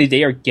apparently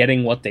they are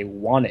getting what they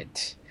wanted.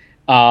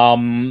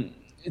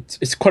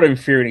 It's quite an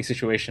infuriating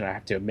situation, I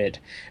have to admit.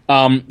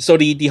 So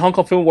the Hong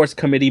Kong Film Awards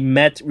Committee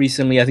met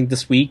recently, I think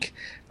this week,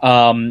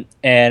 and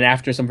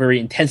after some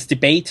very intense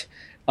debate,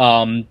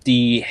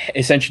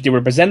 essentially the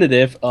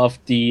representative of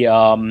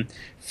the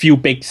few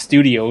big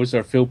studios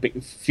or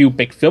few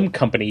big film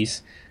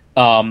companies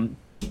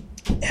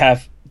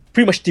have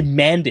pretty much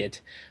demanded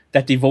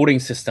that the voting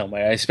system,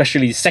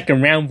 especially the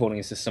second round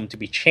voting system, to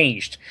be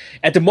changed.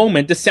 At the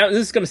moment, this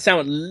is going to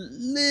sound a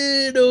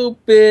little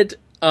bit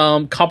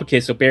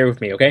complicated, so bear with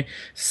me, okay?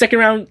 Second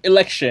round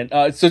election.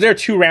 So there are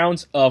two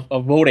rounds of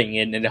voting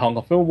in the Hong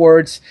Kong Film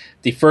Awards.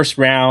 The first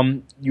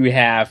round, you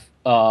have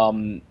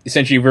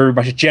essentially very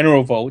much a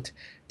general vote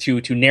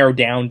to narrow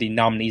down the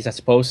nominees, I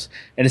suppose.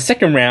 And the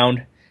second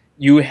round,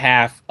 you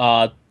have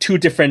two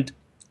different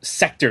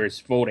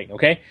sectors voting,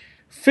 okay?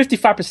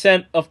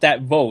 55% of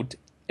that vote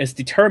is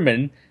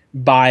determined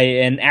by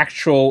an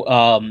actual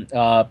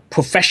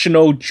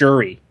professional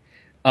jury.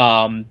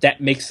 That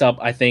makes up,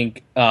 I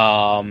think,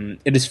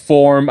 it is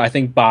formed, I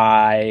think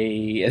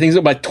it's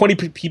about 20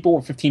 people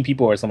or 15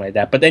 people or something like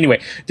that. But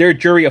anyway, they're a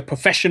jury of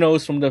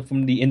professionals from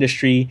the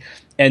industry,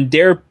 and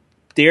their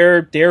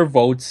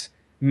votes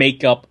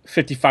make up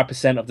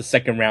 55% of the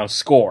second round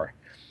score.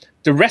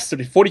 The rest of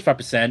the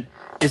 45%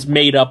 is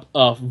made up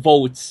of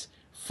votes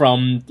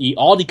from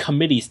all the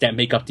committees that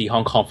make up the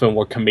Hong Kong Film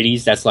Award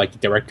committees. That's like the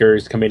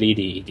Directors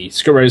Committee, the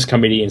Scriptwriters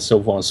Committee, and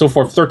so on and so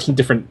forth. 13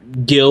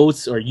 different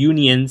guilds or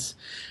unions,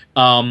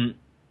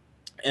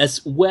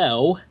 as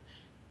well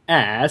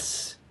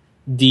as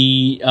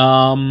the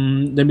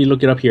let me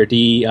look it up here.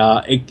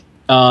 The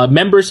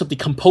members of the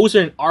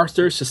Composer and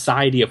Author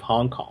Society of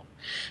Hong Kong.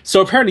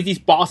 So apparently these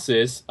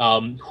bosses,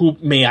 who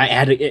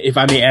if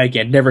I may add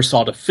again, never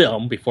saw the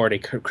film before they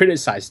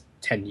criticized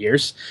 10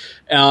 years,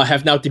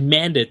 have now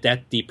demanded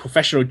that the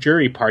professional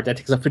jury part that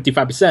takes up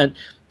 55%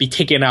 be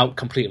taken out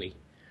completely.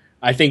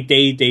 I think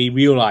they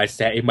realized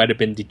that it might have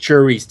been the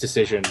jury's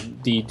decision,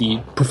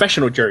 the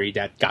professional jury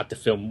that got the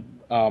film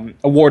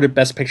awarded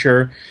Best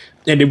Picture,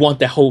 and they want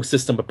the whole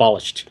system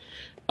abolished.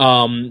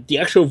 The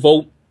actual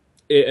vote,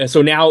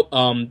 so now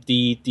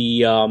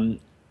the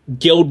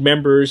guild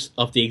members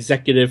of the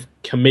executive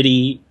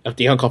committee of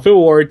the Hong Kong Film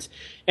Awards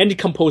and the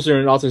Composer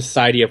and Author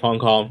Society of Hong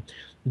Kong,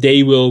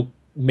 they will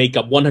make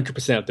up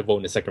 100% of the vote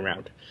in the second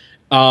round.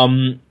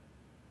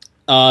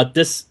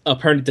 This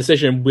apparent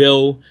decision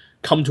will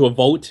come to a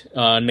vote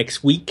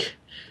next week,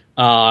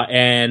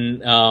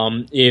 and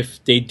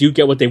if they do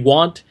get what they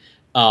want,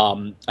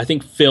 I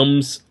think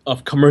films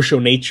of commercial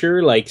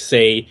nature, like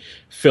say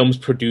films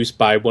produced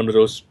by one of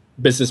those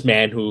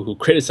businessmen who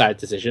criticized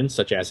decisions,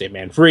 such as A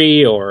Man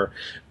Free or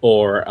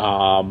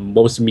what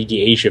was the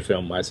Media Asia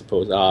film, I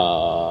suppose,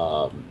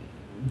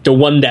 the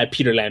one that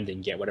Peter Lam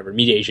didn't get, whatever,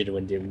 Media Asia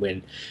didn't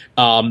win,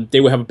 they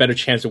will have a better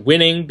chance of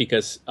winning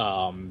because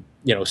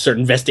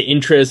certain vested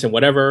interests and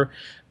whatever,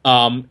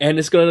 and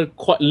it's going to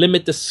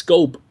limit the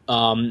scope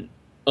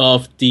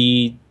of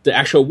the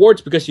actual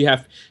awards, because you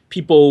have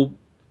people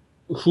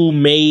who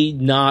may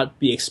not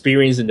be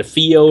experienced in the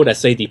field, let's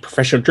say the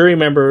professional jury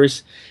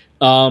members,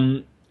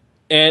 and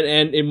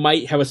it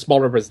might have a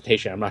smaller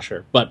representation. I'm not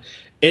sure, but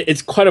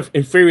it's kind of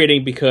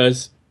infuriating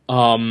because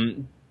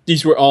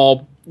these were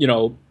all,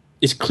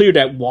 it's clear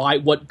that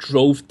what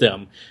drove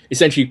them,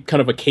 essentially kind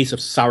of a case of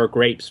sour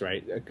grapes,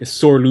 right?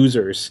 Sore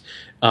losers,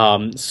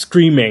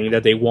 screaming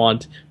that they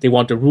want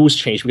the rules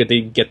changed because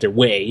they didn't get their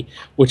way,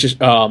 which is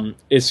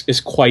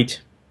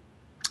quite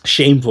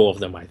shameful of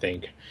them, I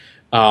think.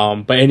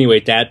 But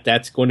anyway,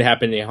 that's going to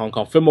happen in the Hong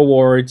Kong Film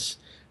Awards.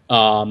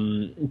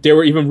 There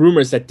were even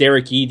rumors that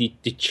Derek Yee,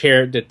 the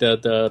chair,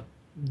 the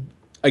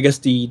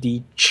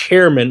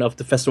chairman of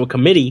the festival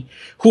committee,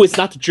 who is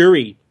not the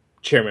jury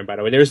chairman, by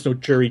the way. There is no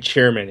jury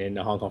chairman in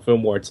the Hong Kong Film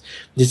Awards.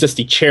 He's just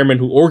the chairman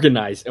the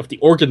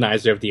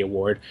organizer of the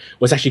award,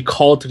 was actually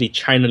called to the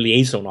China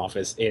liaison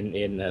office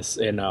in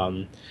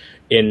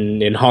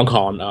Hong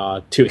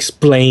Kong to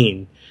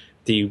explain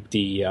the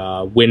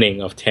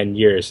winning of 10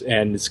 years.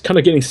 And it's kind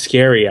of getting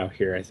scary out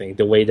here, I think,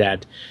 the way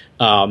that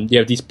you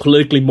have these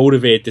politically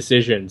motivated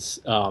decisions,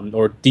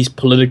 or these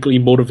politically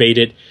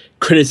motivated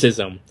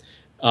criticism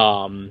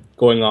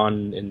going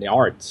on in the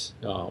arts.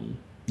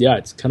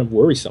 It's kind of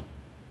worrisome.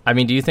 I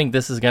mean, do you think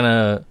this is going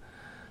to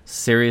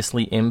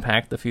seriously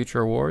impact the future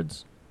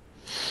awards?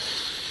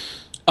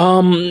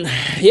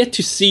 Yet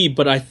to see,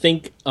 but I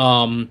think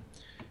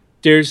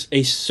there's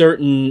a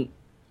certain...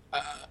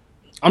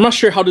 I'm not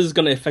sure how this is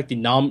going to affect the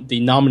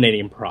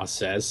nominating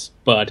process,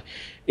 but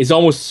it's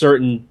almost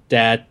certain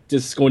that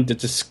this is going to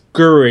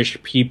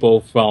discourage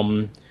people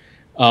from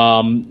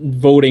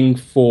voting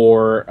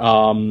for...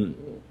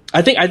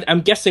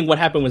 I'm guessing what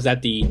happened was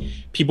that the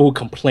people who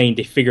complained,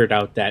 they figured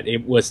out that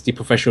it was the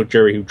professional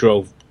jury who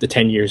drove the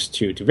 10 years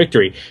to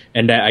victory,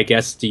 and that I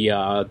guess the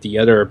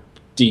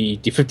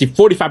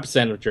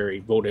 45% of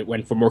jury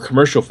went for more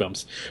commercial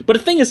films. But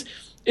the thing is,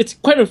 it's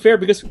quite unfair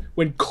because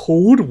when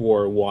Cold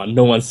War won,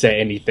 no one said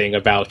anything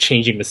about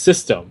changing the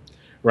system,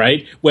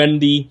 right? When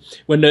the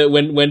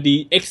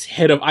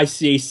ex-head of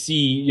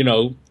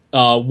ICAC,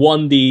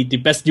 won the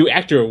Best New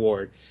Actor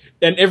award,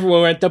 and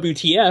everyone went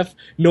WTF,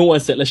 no one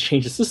said let's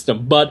change the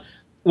system. But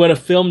when a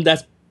film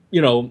that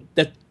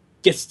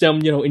gets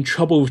them, in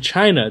trouble with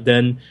China,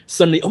 then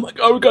suddenly, oh my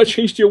God, we gotta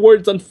change the award,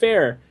 it's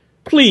unfair.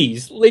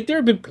 Please, there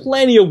have been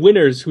plenty of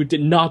winners who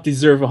did not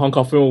deserve a Hong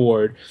Kong Film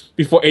Award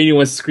before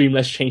anyone screamed,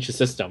 let's change the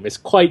system. It's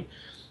quite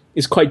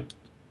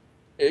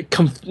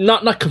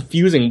not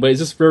confusing, but it's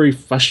just very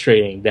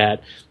frustrating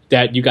that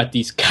you got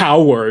these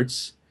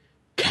cowards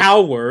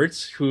who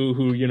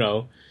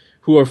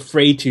are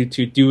afraid to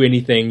do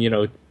anything,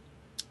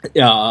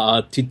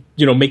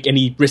 to make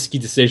any risky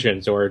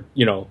decisions, or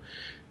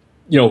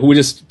who are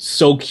just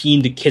so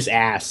keen to kiss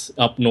ass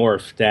up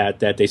north that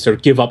they sort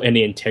of give up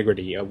any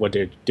integrity of what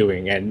they're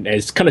doing. And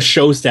it kind of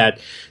shows that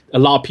a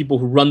lot of people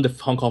who run the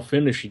Hong Kong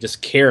film industry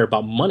just care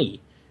about money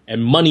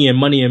and money and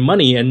money and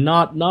money, and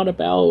not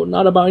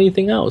about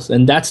anything else.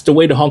 And that's the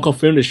way the Hong Kong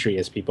film industry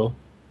is, people.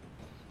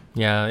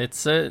 Yeah,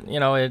 it's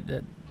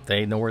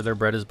they know where their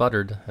bread is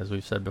buttered, as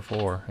we've said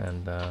before,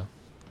 and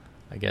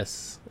I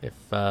guess if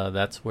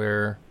that's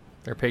where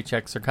their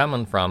paychecks are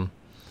coming from,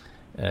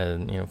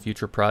 and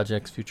future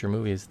projects, future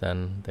movies,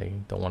 then they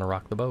don't want to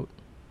rock the boat.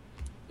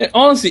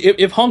 Honestly,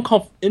 if Hong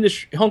Kong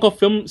industry, Hong Kong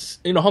films,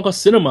 Hong Kong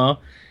cinema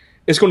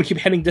is going to keep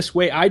heading this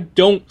way, I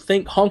don't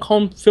think Hong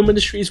Kong film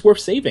industry is worth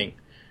saving.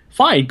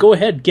 Fine, go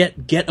ahead,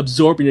 get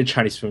absorbed in the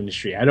Chinese film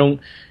industry. I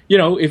don't,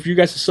 if you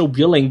guys are so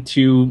willing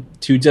to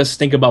just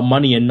think about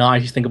money and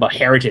not just think about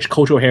heritage,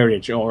 cultural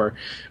heritage, or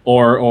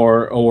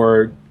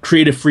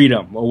creative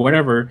freedom or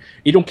whatever,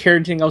 you don't care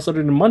anything else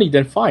other than money,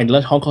 then fine,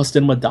 let Hong Kong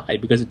cinema die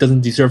because it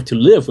doesn't deserve to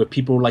live with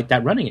people like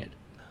that running it.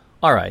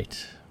 All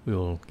right, we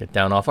will get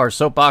down off our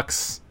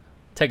soapbox,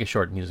 take a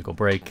short musical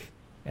break,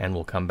 and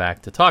we'll come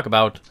back to talk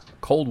about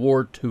Cold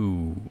War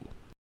II.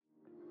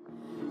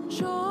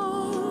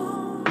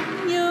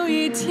 有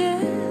一天，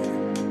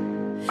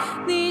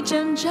你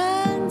将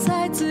站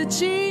在自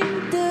己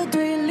的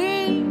对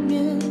立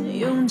面，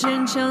用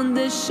坚强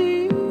的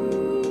心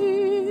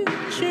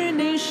去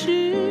凝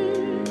视，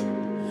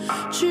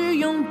去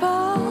拥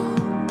抱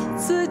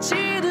自己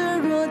的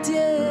弱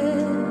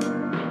点，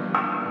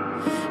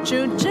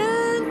就睁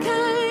开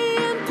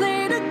眼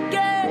play the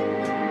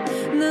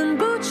game， 能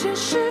不切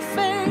是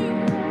非，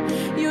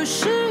有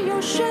时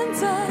有选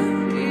择，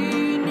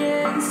一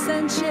念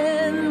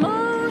3000，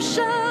梦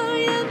想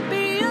也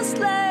be a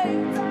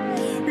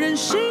slave， 人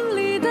心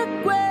里的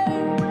鬼，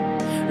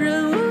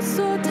人无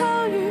所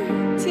逃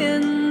于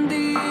天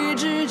地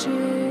之间。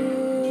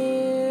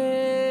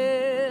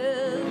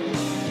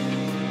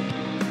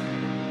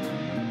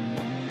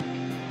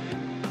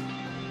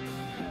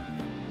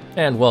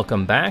And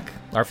welcome back.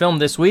 Our film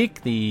this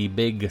week, the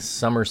big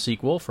summer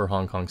sequel for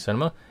Hong Kong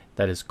cinema,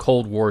 that is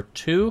Cold War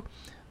II.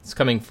 It's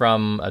coming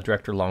from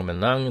director Long Min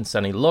Leung and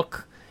Sunny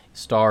Luk,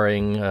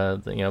 starring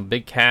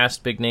big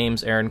cast, big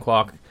names, Aaron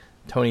Kwok,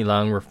 Tony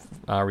Leung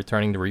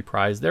returning to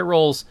reprise their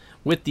roles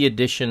with the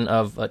addition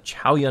of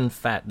Chow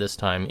Yun-fat this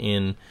time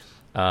in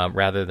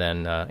rather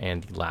than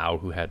Andy Lau,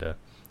 who had a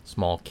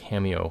small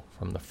cameo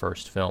from the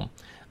first film.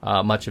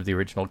 Much of the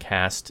original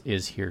cast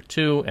is here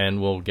too,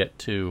 and we'll get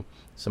to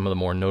some of the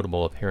more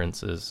notable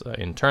appearances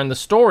in turn. The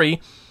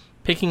story,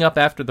 picking up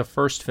after the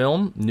first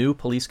film, new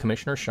police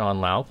commissioner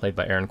Sean Lau, played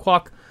by Aaron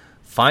Kwok,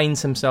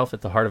 finds himself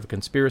at the heart of a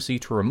conspiracy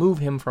to remove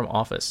him from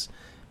office.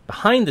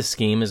 Behind the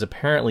scheme is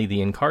apparently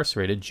the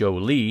incarcerated Joe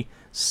Lee,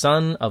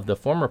 son of the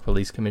former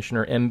police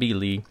commissioner M.B.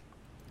 Lee,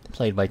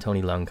 played by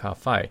Tony Leung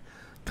Ka-fai.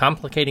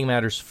 Complicating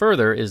matters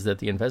further is that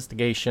the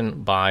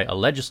investigation by a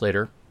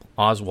legislator,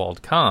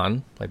 Oswald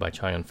Khan, played by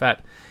Chow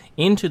Yun-fat,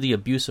 into the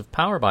abuse of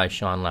power by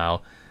Sean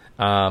Lau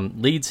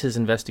leads his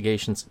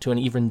investigations to an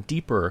even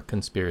deeper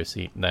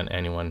conspiracy than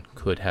anyone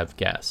could have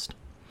guessed.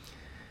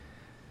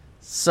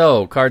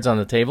 So, cards on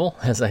the table,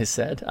 as I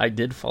said, I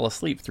did fall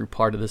asleep through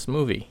part of this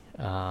movie.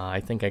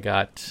 I think I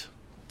got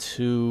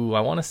to,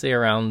 I want to say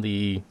around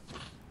the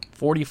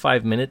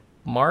 45-minute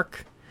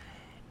mark,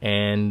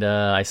 and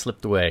I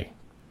slipped away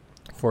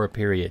for a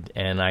period,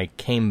 and I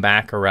came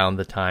back around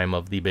the time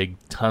of the big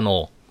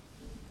tunnel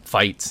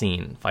fight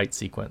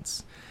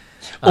sequence.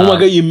 Oh my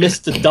god, you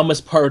missed the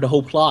dumbest part of the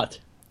whole plot.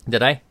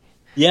 Did I?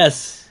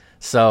 Yes.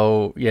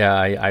 So, yeah,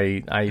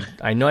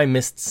 I know I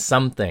missed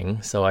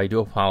something, so I do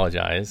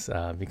apologize,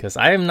 because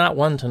I am not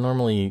one to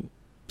normally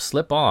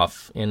slip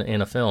off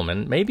in a film,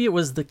 and maybe it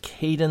was the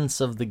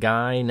cadence of the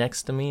guy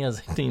next to me,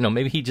 as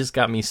maybe he just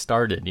got me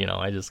started,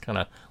 I just kind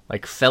of,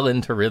 fell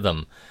into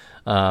rhythm,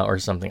 or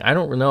something. I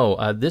don't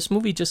know. This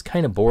movie just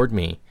kind of bored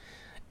me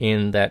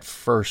in that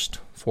first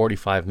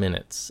 45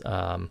 minutes,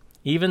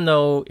 even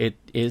though it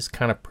is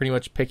kind of pretty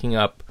much picking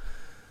up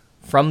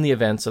from the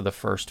events of the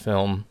first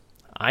film.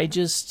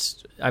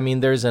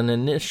 There's an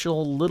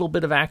initial little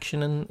bit of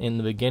action in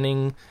the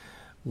beginning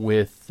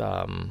with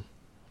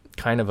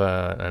kind of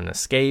an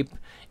escape,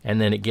 and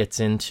then it gets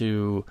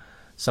into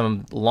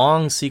some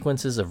long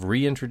sequences of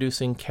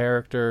reintroducing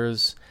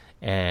characters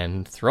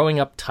and throwing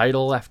up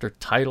title after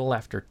title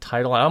after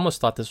title. I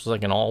almost thought this was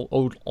like an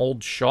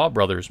old Shaw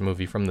Brothers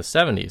movie from the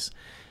 70s,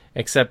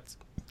 except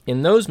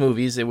in those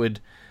movies it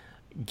would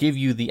give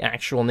you the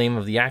actual name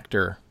of the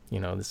actor,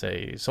 to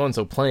say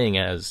so-and-so playing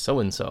as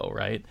so-and-so,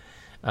 right?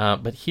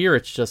 But here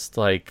it's just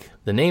like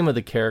the name of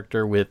the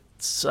character with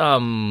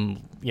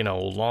some,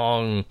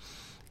 long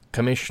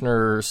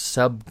commissioner,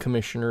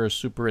 sub-commissioner,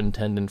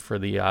 superintendent for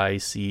the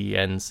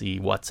ICNC,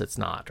 what's it's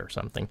not, or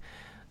something.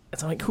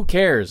 It's like, who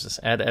cares?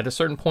 At a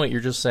certain point,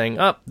 you're just saying,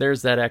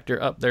 there's that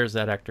actor, there's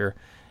that actor,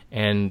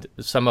 and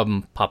some of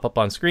them pop up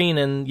on screen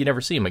and you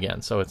never see them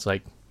again. So it's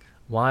like,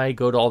 why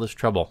go to all this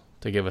trouble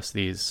to give us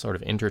these sort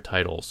of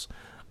intertitles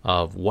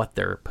of what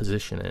their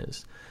position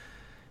is?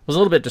 It was a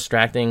little bit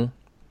distracting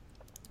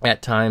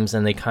at times,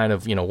 and they kind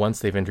of, once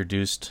they've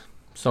introduced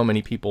so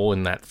many people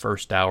in that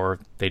first hour,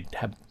 they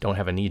don't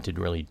have a need to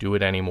really do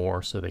it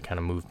anymore, so they kind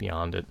of move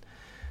beyond it.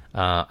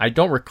 I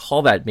don't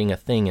recall that being a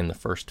thing in the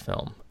first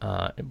film,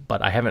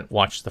 but I haven't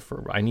watched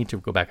I need to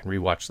go back and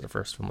rewatch the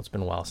first film. It's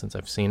been a while since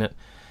I've seen it.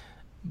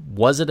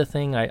 Was it a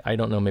thing? I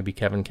don't know. Maybe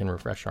Kevin can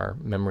refresh our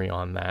memory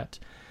on that.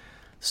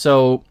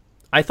 So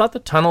I thought the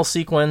tunnel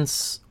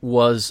sequence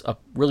was a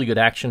really good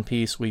action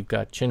piece. We've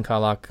got Chin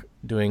Ka-lak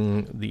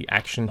doing the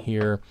action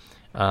here.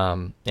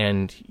 And,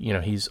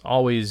 he's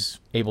always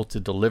able to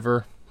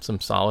deliver some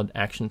solid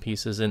action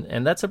pieces,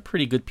 and that's a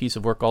pretty good piece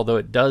of work. Although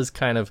it does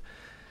kind of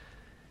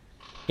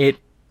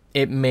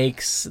it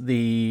makes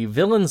the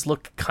villains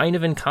look kind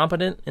of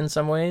incompetent in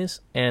some ways,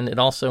 and it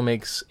also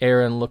makes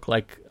Aaron look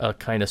like a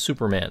kind of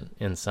Superman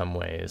in some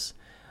ways.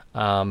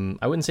 I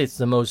wouldn't say it's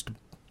the most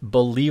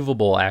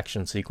believable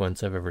action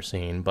sequence I've ever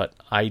seen, but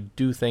I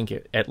do think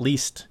at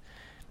least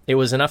it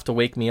was enough to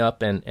wake me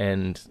up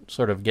and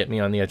sort of get me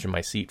on the edge of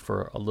my seat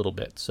for a little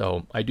bit.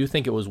 So I do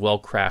think it was well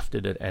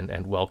crafted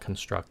and well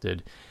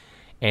constructed.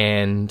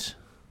 And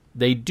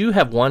they do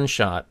have one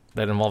shot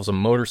that involves a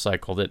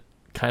motorcycle that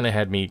kind of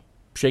had me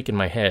shaking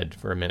my head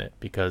for a minute,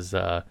 because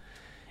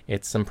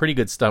it's some pretty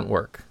good stunt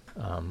work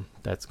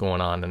that's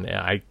going on, and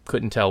I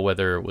couldn't tell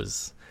whether it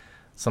was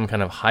some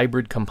kind of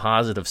hybrid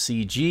composite of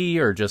CG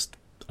or just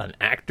an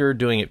actor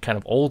doing it kind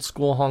of old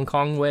school Hong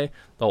Kong way,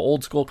 the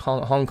old school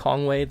Hong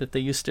Kong way that they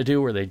used to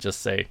do, where they just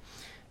say,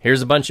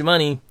 here's a bunch of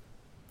money,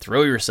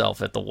 throw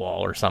yourself at the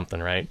wall or something,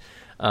 right?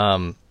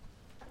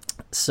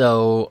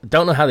 So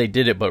don't know how they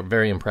did it, but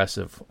very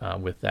impressive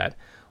with that.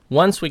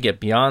 Once we get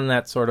beyond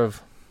that sort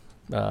of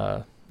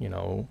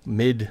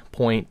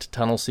midpoint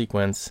tunnel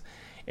sequence,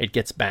 it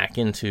gets back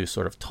into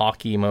sort of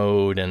talkie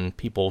mode and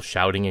people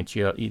shouting at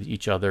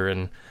each other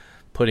and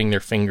putting their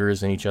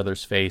fingers in each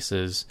other's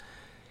faces.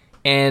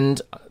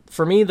 And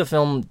for me, the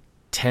film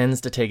tends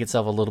to take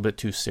itself a little bit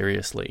too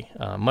seriously,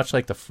 much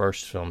like the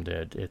first film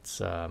did. It's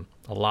a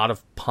lot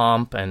of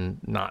pomp and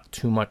not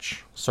too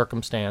much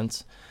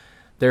circumstance.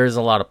 There's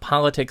a lot of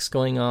politics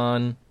going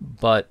on,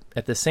 but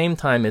at the same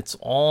time, it's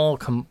all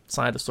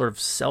sort of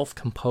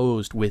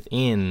self-composed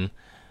within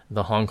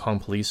the Hong Kong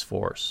police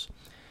force.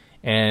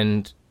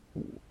 And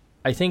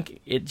I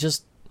think it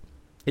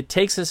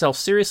takes itself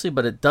seriously,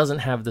 but it doesn't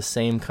have the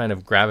same kind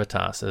of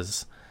gravitas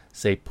as,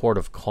 say, Port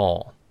of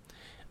Call.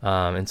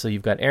 And so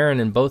you've got Aaron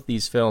in both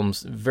these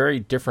films, very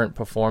different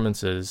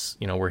performances,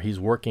 where he's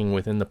working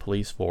within the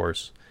police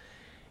force,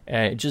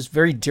 and just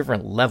very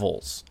different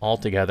levels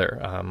altogether.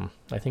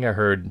 I think I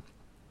heard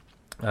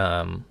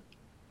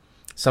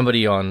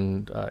somebody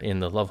in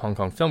the Love Hong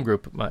Kong film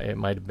group, it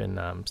might have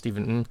been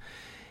Stephen Ng,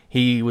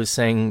 he was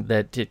saying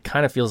that it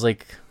kind of feels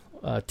like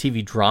a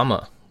TV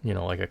drama,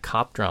 like a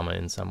cop drama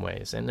in some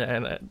ways. And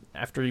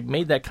after he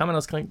made that comment, I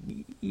was kind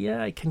of,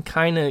 yeah, I can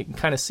kind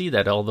of see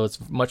that, although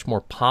it's much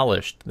more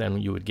polished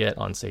than you would get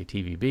on, say,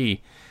 TVB.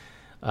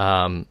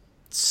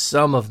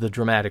 Some of the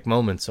dramatic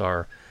moments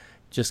are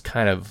just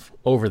kind of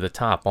over the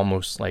top,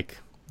 almost like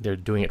they're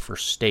doing it for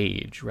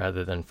stage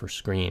rather than for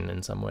screen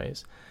in some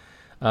ways.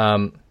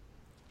 The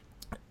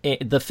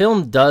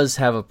film does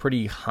have a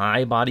pretty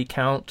high body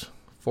count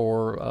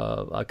for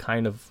a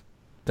kind of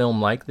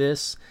film like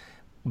this,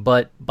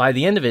 but by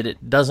the end of it,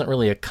 it doesn't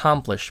really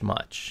accomplish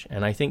much.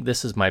 And I think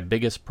this is my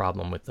biggest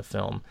problem with the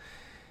film.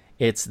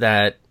 It's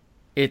that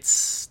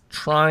it's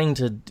trying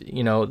to,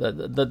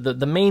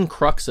 the main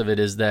crux of it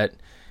is that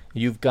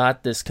you've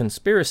got this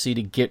conspiracy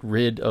to get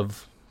rid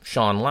of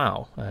Sean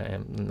Lau,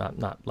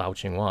 not Lau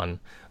Ching-wan,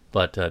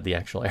 but the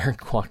actual Aaron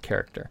Kwok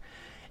character.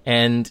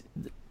 And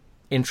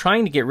in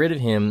trying to get rid of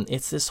him,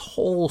 it's this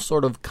whole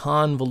sort of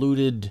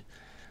convoluted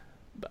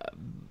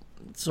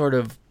sort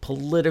of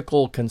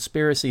political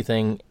conspiracy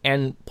thing,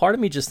 and part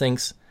of me just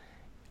thinks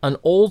an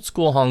old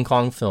school Hong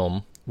Kong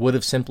film would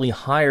have simply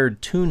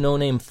hired two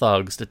no-name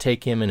thugs to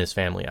take him and his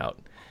family out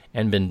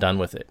and been done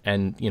with it,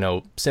 and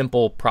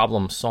simple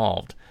problem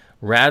solved,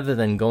 rather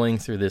than going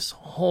through this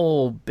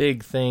whole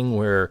big thing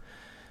where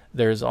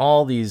there's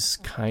all these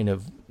kind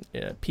of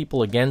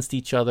people against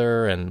each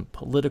other and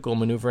political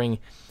maneuvering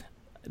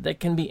that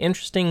can be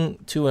interesting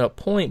to a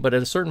point, but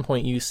at a certain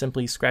point you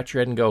simply scratch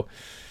your head and go,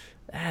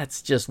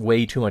 that's just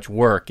way too much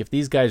work. If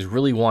these guys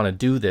really want to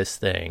do this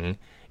thing,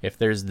 if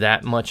there's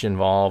that much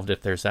involved,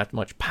 if there's that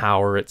much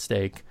power at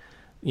stake,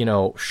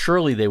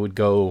 surely they would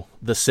go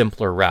the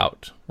simpler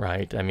route,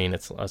 right? I mean,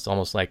 it's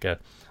almost like a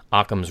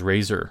Occam's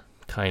razor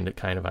kind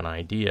of an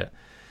idea.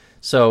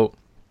 So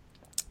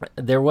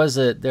there was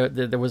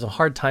a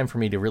hard time for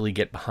me to really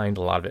get behind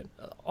a lot of it.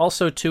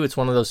 Also, too, it's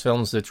one of those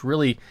films that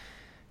really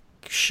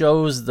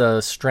shows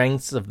the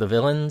strengths of the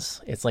villains.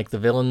 It's like the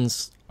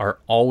villains are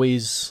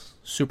always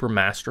super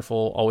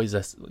masterful, always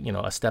a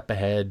step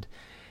ahead,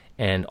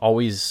 and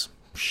always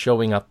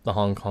showing up the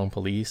Hong Kong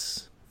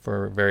police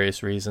for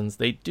various reasons.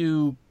 They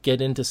do get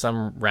into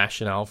some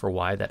rationale for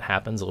why that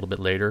happens a little bit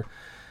later,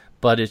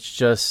 but it's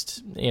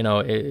just,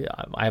 I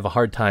have a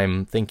hard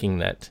time thinking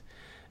that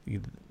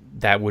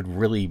would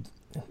really,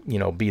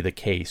 be the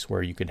case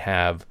where you could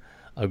have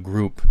a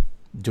group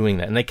doing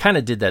that. And they kind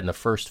of did that in the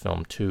first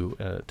film too,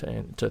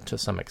 to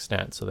some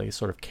extent. So they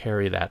sort of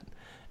carry that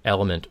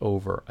element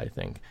over, I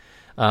think.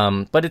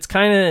 But it's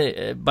kind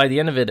of, by the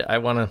end of it, I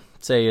want to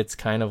say it's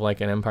kind of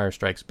like an Empire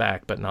Strikes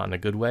Back, but not in a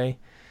good way,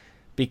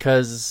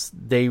 because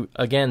they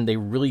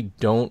really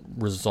don't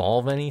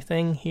resolve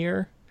anything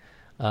here.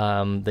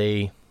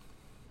 They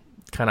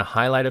kind of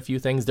highlight a few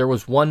things. There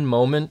was one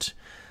moment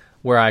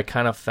where I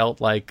kind of felt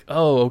like,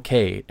 oh,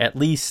 okay, at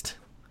least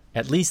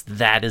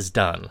that is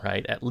done,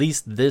 right? At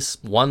least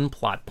this one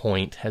plot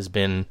point has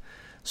been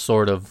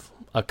sort of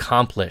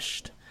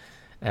accomplished.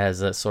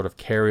 as a sort of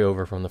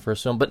carryover from the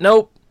first film. But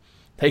nope,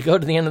 they go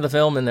to the end of the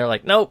film and they're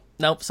like, nope,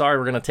 sorry,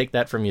 we're going to take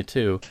that from you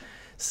too.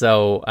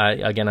 So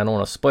I don't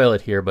want to spoil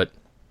it here, but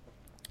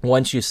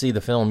once you see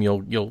the film,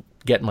 you'll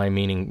get my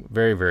meaning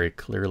very, very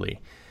clearly.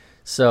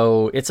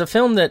 So it's a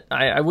film that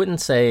I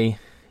wouldn't say,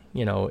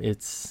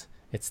 it's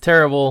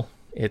terrible.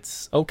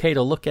 It's okay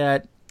to look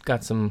at.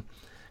 Got some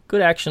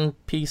good action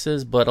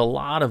pieces, but a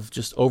lot of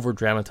just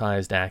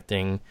over-dramatized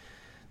acting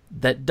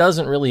that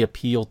doesn't really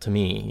appeal to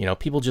me.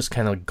 People just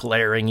kind of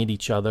glaring at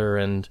each other,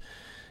 and,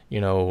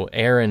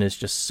 Aaron is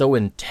just so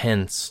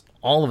intense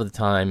all of the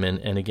time.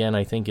 And again,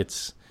 I think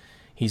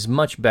he's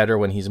much better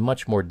when he's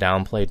much more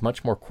downplayed,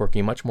 much more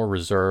quirky, much more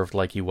reserved,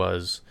 like he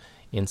was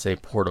in, say,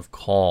 Port of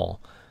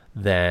Call,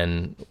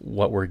 than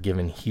what we're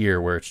given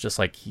here, where it's just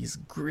like he's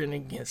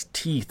grinning his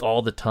teeth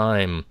all the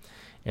time.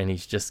 And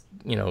he's just,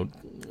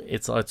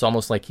 it's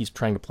almost like he's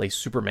trying to play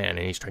Superman,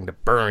 and he's trying to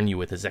burn you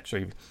with his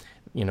X-ray,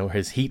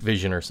 his heat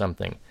vision or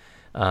something.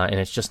 And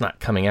it's just not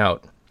coming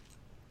out.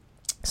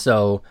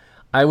 So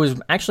I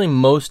was actually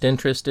most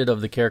interested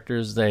of the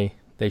characters they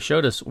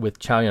showed us with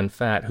Chow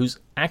Yun-fat, who's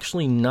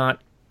actually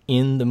not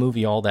in the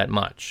movie all that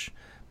much.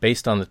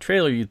 Based on the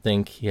trailer, you'd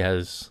think he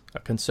has a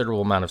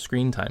considerable amount of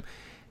screen time.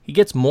 He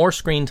gets more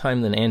screen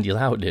time than Andy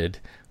Lau did,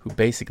 who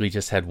basically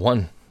just had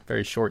one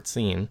very short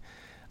scene.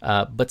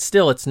 But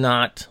still, it's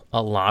not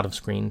a lot of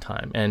screen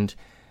time. And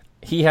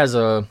he has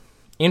a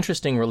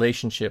interesting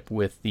relationship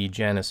with the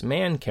Janice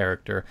Mann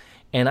character,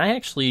 and I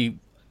actually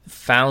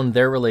found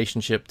their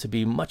relationship to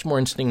be much more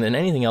interesting than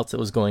anything else that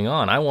was going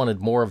on. I wanted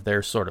more of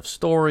their sort of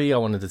story. I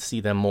wanted to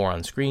see them more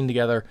on screen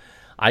together.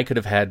 I could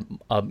have had,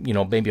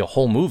 maybe a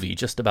whole movie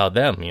just about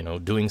them,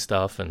 doing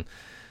stuff and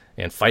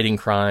fighting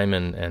crime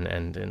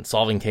and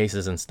solving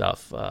cases and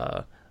stuff.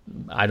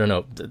 I don't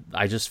know.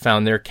 I just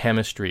found their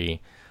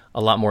chemistry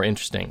a lot more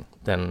interesting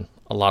than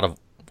a lot of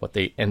what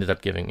they ended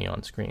up giving me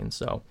on screen.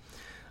 So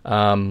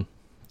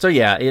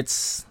yeah,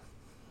 it's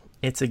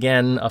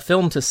again a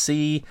film to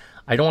see.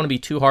 I don't want to be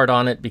too hard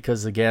on it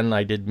because again,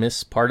 I did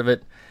miss part of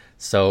it.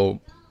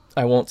 So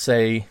I won't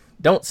say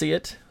don't see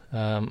it.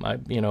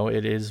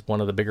 It is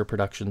one of the bigger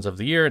productions of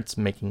the year. It's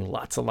making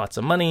lots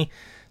of money.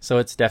 So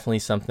it's definitely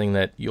something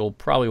that you'll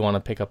probably want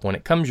to pick up when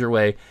it comes your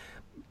way,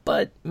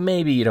 but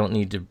maybe you don't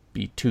need to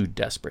be too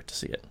desperate to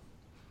see it.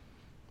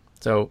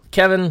 So,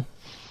 Kevin,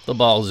 the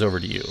ball is over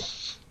to you.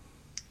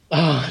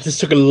 I just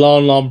took a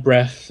long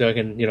breath so I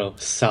can,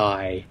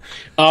 sigh.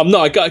 No,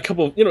 I got a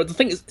couple. The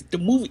thing is, the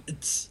movie.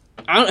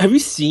 Have you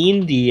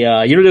seen the?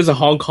 There's a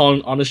Hong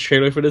Kong honest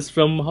trailer for this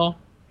film, huh?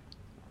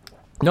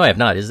 No, I have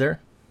not. Is there?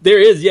 There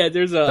is, yeah.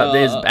 There's a.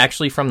 Is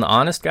actually from the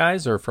Honest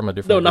guys or from a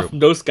different? No, group? not from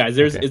those guys.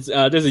 There's Okay.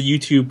 There's a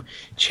YouTube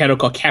channel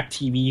called Cap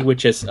TV,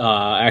 which is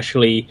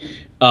actually,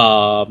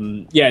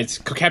 it's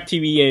called Cap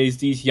TV, and it's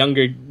these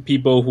younger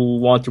people who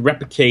want to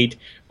replicate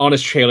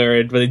Honest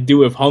Trailer, but they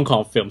do it with Hong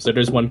Kong films. So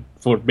there's one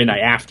for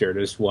Midnight After,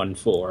 there's one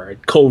for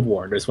Cold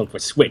War, there's one for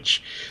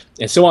Switch,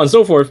 and so on and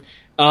so forth.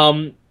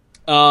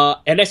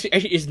 And actually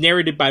is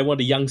narrated by one of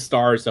the young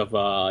stars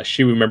of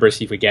She Remembers,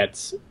 He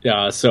Forgets.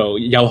 So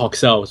Yao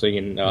Hock-seo. So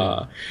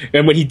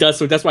and when he does,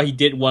 so that's why he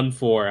did one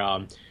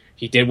for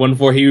He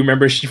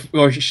Remembers She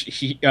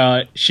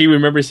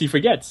Remembers, He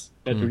Forgets.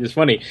 That's just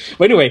funny.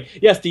 But anyway,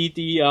 yes,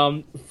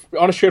 the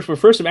Honest Trailer for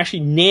the first film actually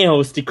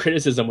nails the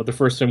criticism of the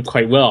first film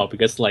quite well,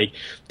 because like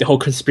the whole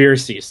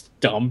conspiracy is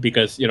dumb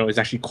because it's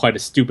actually quite a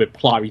stupid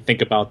plot. You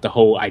think about the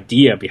whole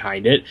idea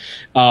behind it.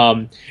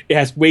 It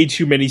has way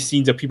too many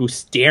scenes of people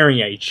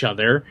staring at each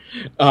other,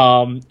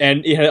 and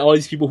it had all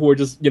these people who are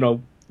just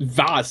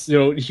vast,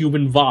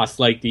 human vast,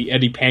 like the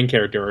Eddie Pan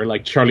character or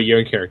like Charlie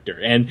Yeung character,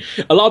 and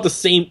a lot of the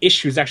same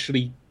issues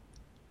actually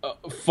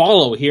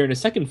follow here in the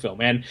second film.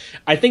 And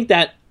I think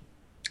that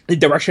the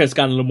direction has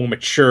gotten a little more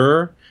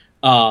mature.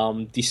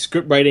 The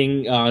script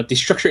writing, the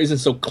structure isn't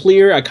so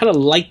clear. I kind of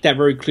like that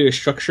very clear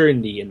structure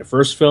in the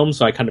first film,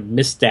 so I kind of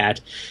missed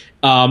that.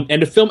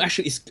 And the film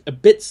actually is a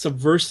bit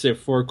subversive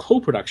for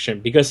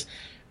co-production because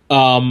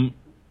I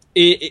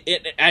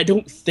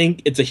don't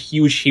think it's a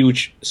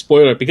huge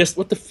spoiler, because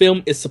what the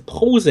film is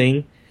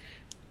supposing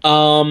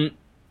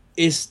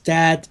is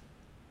that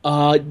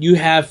you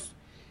have.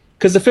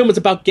 Because the film is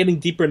about getting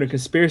deeper into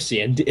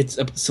conspiracy, and it's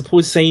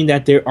supposed saying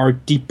that there are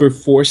deeper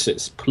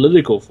forces,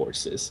 political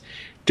forces,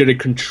 that are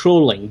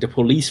controlling the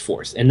police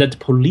force, and that the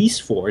police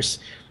force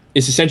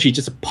is essentially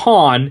just a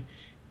pawn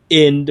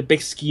in the big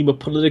scheme of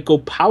political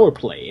power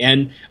play.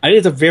 And I think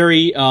it's a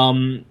very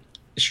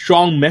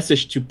strong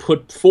message to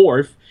put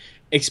forth,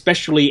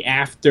 especially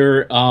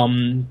after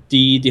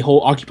the whole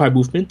Occupy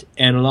movement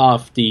and a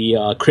lot of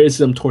the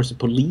criticism towards the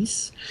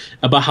police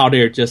about how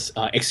they're just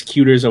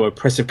executors of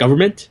oppressive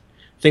government.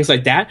 Things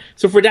like that.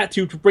 So for that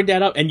to bring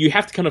that up, and you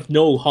have to kind of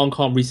know Hong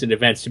Kong recent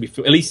events to be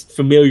at least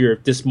familiar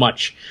this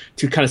much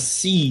to kind of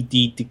see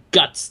the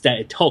guts that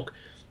it took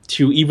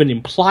to even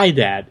imply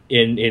that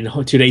in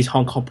today's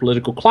Hong Kong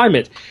political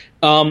climate.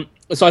 So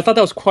I thought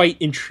that was quite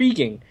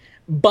intriguing.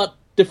 But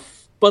the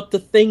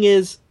thing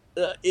is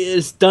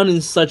done in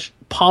such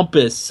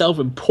pompous,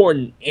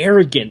 self-important,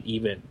 arrogant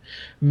even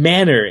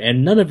manner,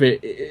 and none of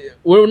it,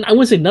 well, I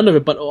wouldn't say none of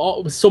it,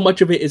 but so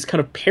much of it is kind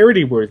of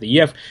parody worthy.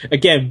 You have,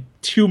 again,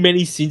 too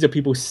many scenes of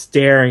people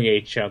staring at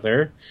each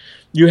other.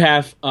 You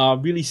have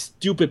really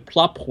stupid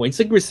plot points,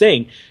 like we were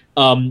saying,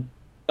 Chow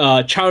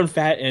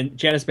Yun-fat and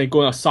Janice Man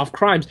going on soft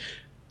crimes.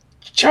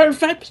 Chow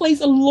Yun-fat plays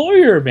a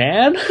lawyer,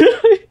 man.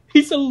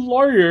 He's a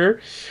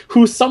lawyer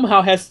who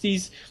somehow has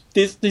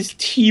this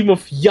team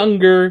of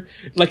younger,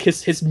 like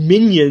his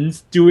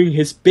minions doing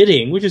his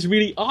bidding, which is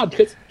really odd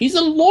because he's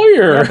a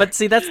lawyer. Yeah, but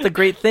see, that's the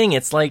great thing.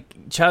 It's like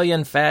Chow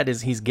Yun-fat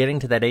he's getting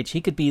to that age.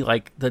 He could be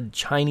like the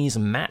Chinese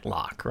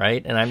Matlock,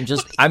 right? And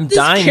I'm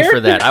dying for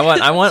that.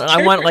 I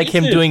want like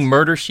him doing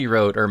Murder, She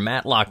Wrote or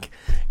Matlock,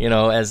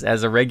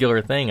 as a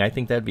regular thing. I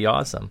think that'd be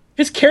awesome.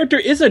 His character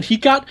isn't. He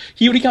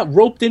only got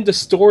roped into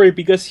story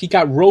because he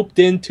got roped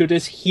into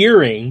this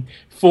hearing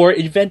for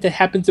an event that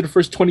happens in the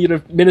first 20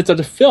 minutes of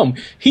the film.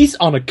 He's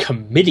on a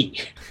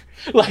committee.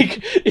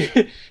 Like,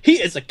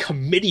 he is a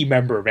committee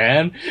member,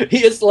 man.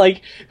 He is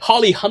like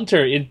Holly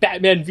Hunter in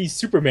Batman v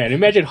Superman.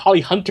 Imagine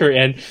Holly Hunter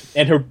and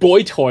her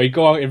boy toy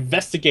go out and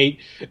investigate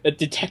a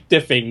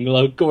detective thing,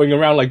 like, going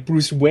around like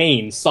Bruce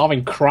Wayne,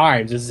 solving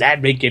crimes. Does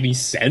that make any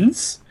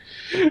sense?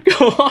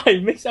 Come on,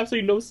 it makes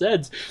absolutely no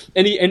sense.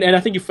 And I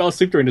think you fell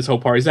asleep during this whole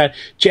part, is that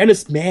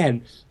Janice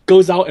Man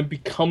goes out and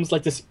becomes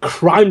like this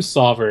crime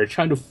solver,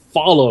 trying to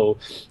follow,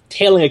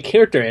 tailing a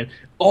character, and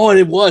all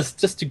it was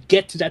just to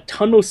get to that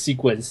tunnel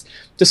sequence.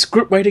 The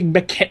script writing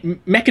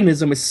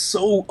mechanism is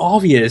so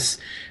obvious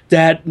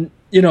that,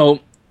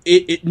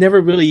 it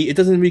never really, it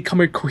doesn't really come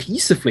here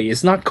cohesively.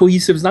 It's not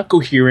cohesive, it's not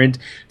coherent.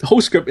 The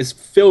whole script is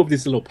filled with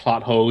these little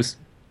plot holes.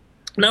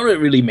 None of it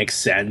really makes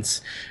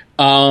sense.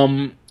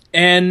 And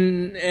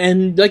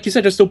like you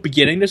said, there's no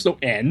beginning, there's no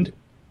end.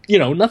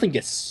 Nothing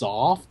gets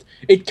solved.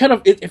 It kind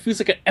of it feels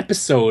like an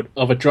episode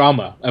of a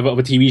drama of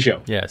a TV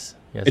show. Yes,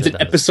 it's an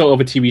episode of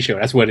a TV show.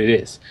 That's what it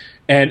is,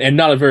 and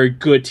not a very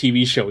good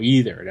TV show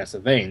either. That's the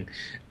thing.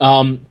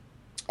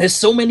 There's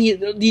so many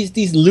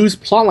these loose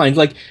plot lines,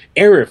 like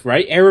Arif,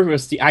 right? Arif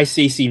was the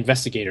ICAC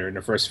investigator in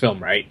the first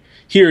film, right?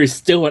 Here is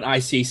still an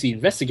ICAC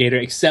investigator,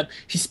 except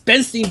he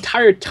spends the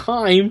entire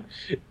time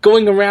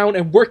going around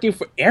and working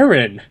for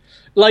Aaron.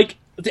 Like,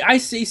 the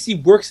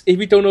ICAC works, if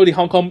you don't know the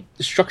Hong Kong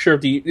structure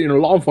of the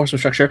law enforcement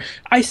structure,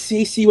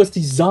 ICAC was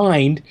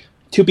designed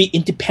to be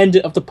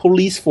independent of the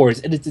police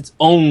force, and it's its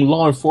own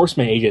law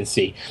enforcement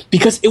agency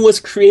because it was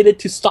created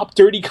to stop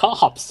dirty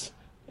cops.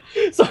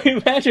 So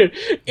imagine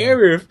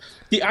Arif,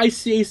 the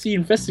ICAC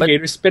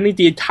investigator, spending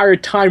the entire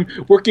time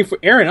working for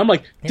Aaron. I'm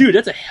like, dude,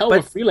 that's a hell of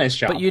a freelance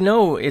job. But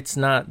it's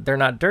not. They're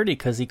not dirty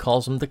because he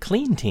calls them the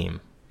clean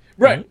team,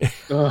 right?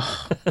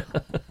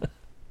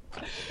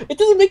 It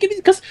doesn't make any,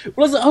 because I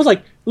was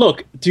like,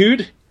 look,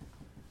 dude,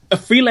 a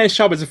freelance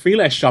job is a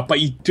freelance job, but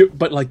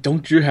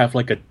don't you have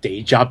like a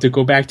day job to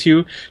go back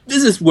to?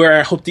 This is where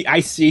I hope the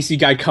ICAC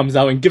guy comes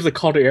out and gives a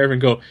call to Aaron and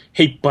go,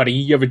 hey buddy,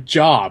 you have a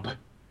job.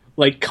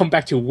 Like, come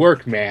back to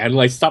work, man.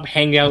 Like, stop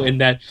hanging out in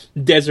that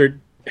desert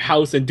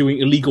house and doing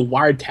illegal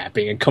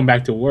wiretapping and come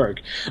back to work.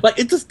 Like,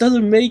 it just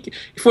doesn't make,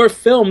 for a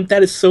film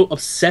that is so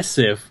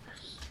obsessive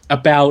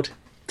about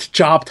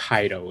job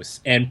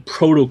titles and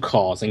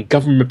protocols and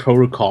government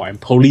protocol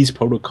and police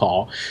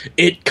protocol,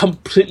 it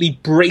completely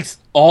breaks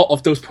all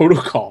of those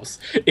protocols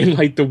in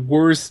like the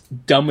worst,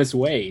 dumbest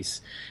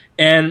ways.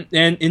 And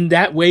in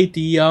that way,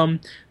 the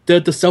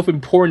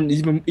self-important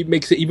it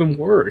makes it even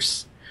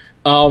worse.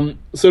 So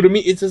to me,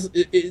 it's just,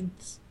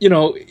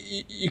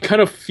 you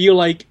kind of feel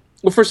like,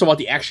 well, first of all,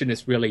 the action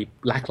is really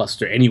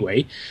lackluster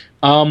anyway.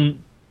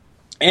 And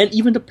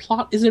even the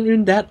plot isn't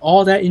even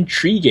all that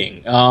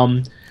intriguing.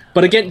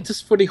 But again,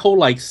 just for the whole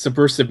like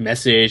subversive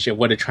message and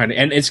what they're trying to,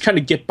 and it's trying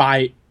to get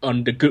by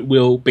on the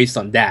goodwill based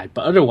on that.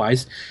 But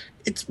otherwise,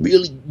 it's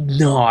really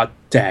not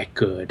that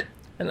good.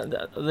 And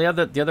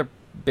the other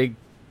big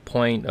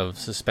point of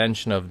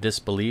suspension of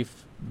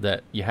disbelief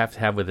that you have to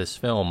have with this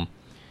film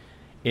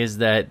is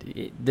that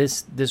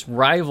this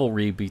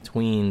rivalry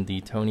between the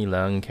Tony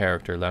Leung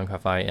character, Leung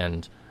Ka-fai,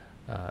 and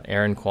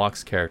Aaron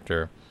Kwok's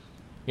character,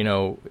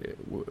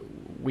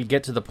 we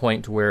get to the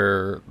point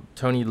where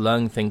Tony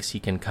Leung thinks he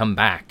can come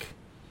back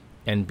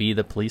and be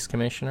the police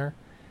commissioner.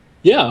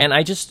 Yeah. And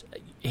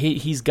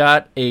he's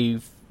got a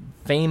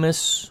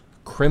famous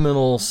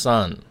criminal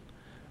son,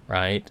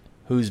 right?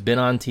 Who's been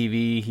on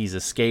TV, he's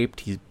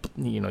escaped, he's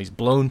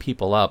blown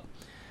people up.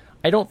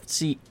 I don't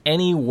see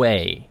any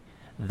way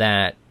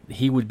that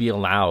he would be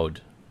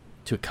allowed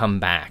to come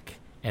back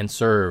and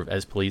serve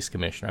as police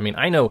commissioner. I mean,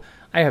 I know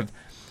I've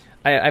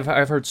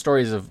heard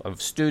stories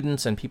of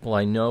students and people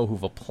I know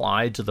who've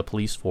applied to the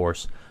police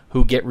force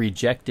who get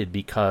rejected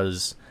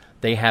because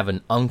they have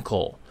an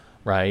uncle,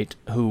 right,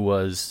 who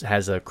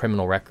has a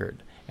criminal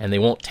record, and they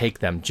won't take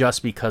them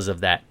just because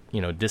of that,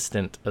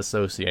 distant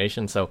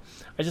association. So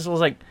I just was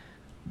like,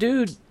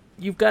 dude,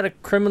 you've got a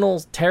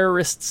criminal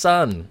terrorist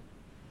son.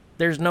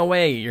 There's no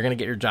way you're going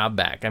to get your job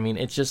back. I mean,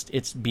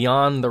 it's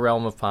beyond the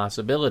realm of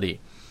possibility.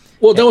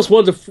 Well, that was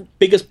one of the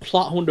biggest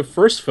plot holes in the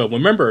first film.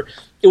 Remember,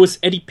 it was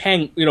Eddie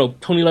Pang,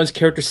 Tony Leung's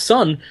character's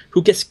son,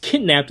 who gets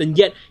kidnapped, and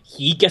yet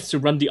he gets to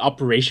run the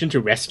operation to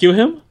rescue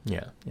him.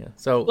 Yeah.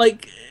 So,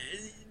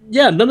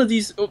 none of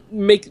these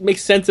make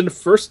sense in the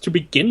first to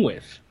begin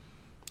with.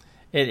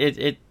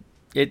 It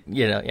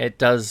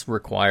does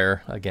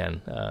require,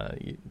 again,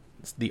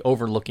 the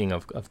overlooking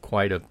of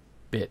quite a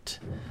bit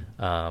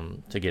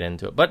to get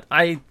into it. But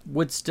I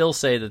would still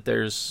say that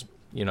there's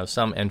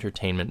some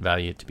entertainment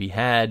value to be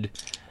had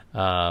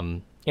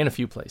in a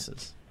few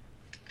places.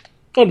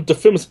 Oh, the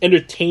film is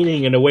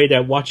entertaining in a way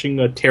that watching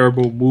a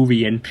terrible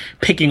movie and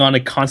picking on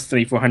it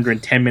constantly for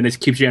 110 minutes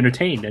keeps you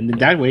entertained, and in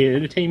that way it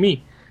entertained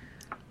me,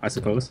 I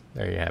suppose.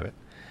 There you have it.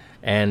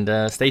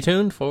 And stay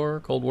tuned for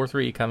Cold War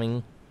III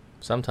coming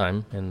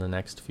sometime in the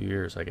next few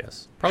years, I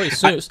guess. Probably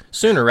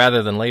sooner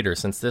rather than later,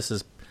 since this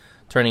is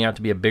turning out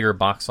to be a bigger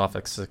box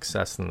office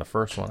success than the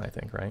first one, I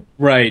think, right?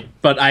 Right,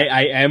 but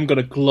I am going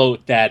to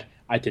gloat that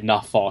I did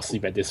not fall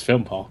asleep at this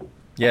film, Paul.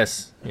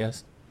 Yes.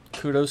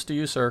 Kudos to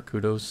you, sir.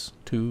 Kudos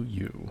to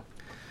you.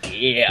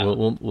 Yeah.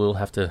 We'll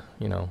have to,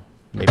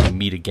 maybe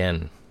meet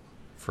again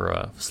for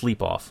a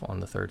sleep off on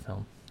the third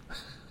film.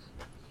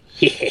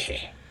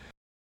 Yeah.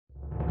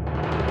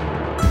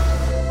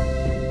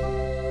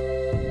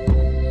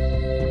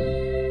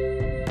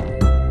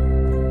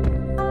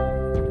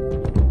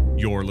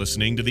 You're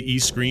listening to the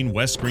East Screen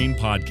West Screen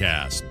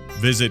podcast.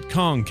 Visit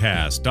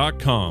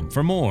Kongcast.com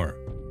for more.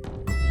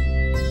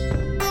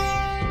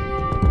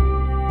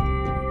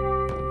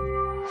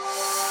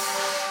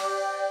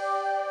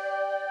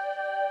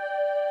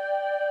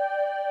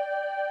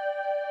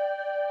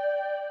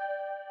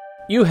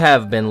 You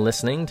have been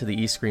listening to the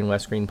East Screen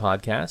West Screen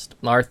podcast.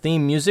 Our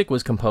theme music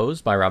was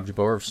composed by Rob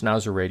Jabor of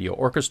Schnauzer Radio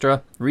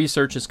Orchestra.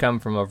 Research has come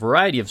from a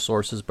variety of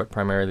sources, but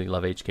primarily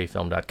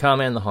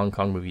lovehkfilm.com and the Hong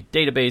Kong Movie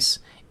Database.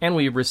 And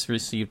we've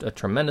received a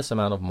tremendous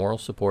amount of moral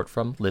support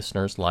from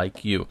listeners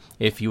like you.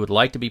 If you would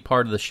like to be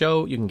part of the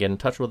show, you can get in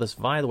touch with us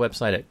via the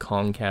website at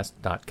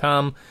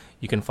kongcast.com.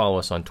 You can follow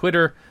us on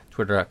Twitter,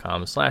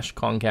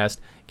 twitter.com/kongcast.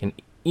 You can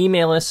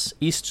email us,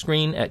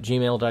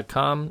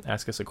 eastscreen@gmail.com.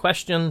 Ask us a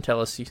question. Tell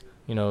us,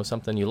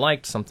 something you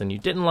liked, something you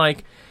didn't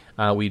like.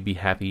 We'd be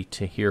happy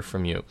to hear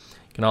from you.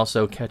 You can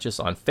also catch us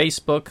on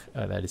Facebook.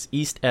 That is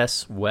East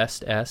S,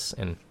 West S.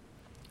 And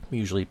we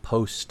usually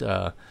post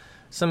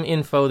some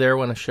info there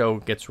when a show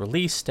gets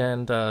released,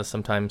 and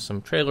sometimes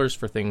some trailers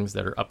for things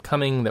that are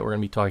upcoming that we're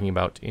going to be talking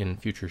about in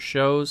future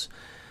shows.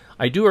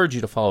 I do urge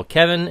you to follow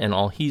Kevin and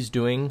all he's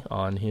doing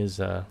on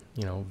his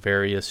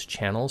various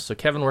channels. So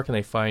Kevin, where can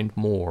they find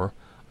more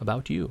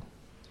about you?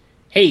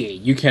 Hey,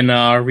 you can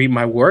read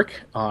my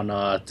work on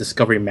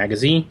Discovery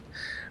Magazine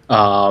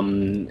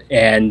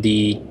and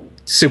the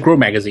Silk Road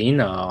Magazine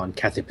on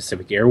Cathay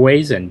Pacific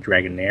Airways and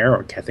Dragonair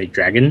or Cathay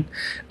Dragon.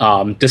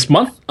 This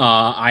month,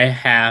 I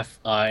have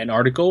an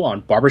article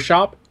on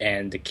Barbershop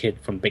and The Kid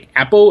from Big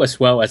Apple, as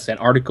well as an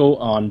article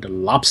on The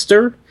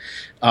Lobster.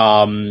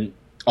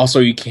 Also,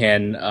 you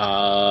can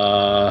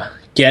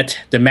get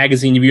the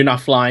magazine. If you're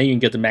not flying, you can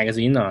get the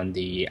magazine on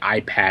the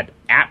iPad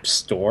App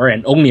Store,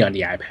 and only on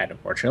the iPad,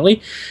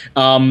 unfortunately.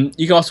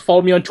 You can also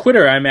follow me on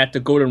Twitter. I'm at The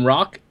Golden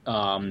Rock.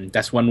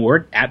 That's one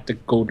word, at The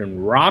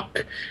Golden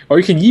Rock. Or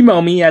you can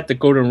email me at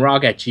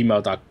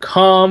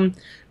thegoldenrock@gmail.com.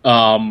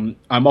 I'm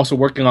also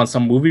working on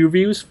some movie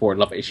reviews for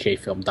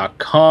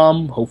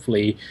lovehkfilm.com.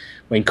 Hopefully,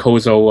 when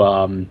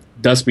Kozo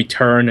does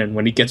return, and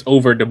when he gets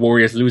over the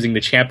Warriors losing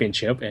the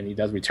championship, and he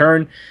does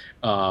return,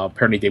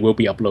 apparently they will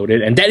be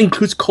uploaded. And that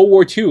includes Cold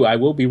War II. I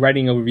will be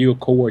writing a review of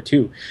Cold War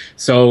II.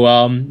 So,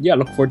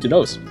 look forward to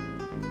those.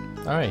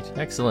 All right,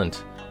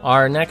 excellent.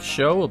 Our next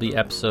show will be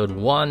episode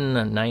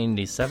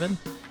 197,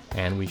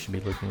 and we should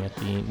be looking at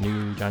the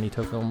new Johnny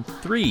To film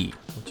 3,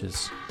 which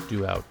is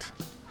due out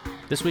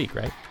this week,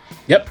 right?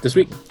 Yep, this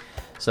week.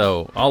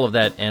 So all of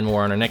that and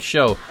more on our next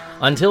show.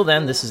 Until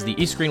then, this is the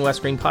East Screen West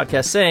Screen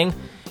podcast saying,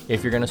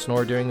 if you're going to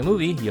snore during the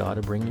movie, you ought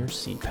to bring your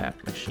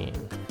CPAP machine.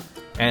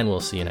 And we'll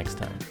see you next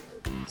time.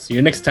 See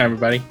you next time,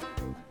 everybody.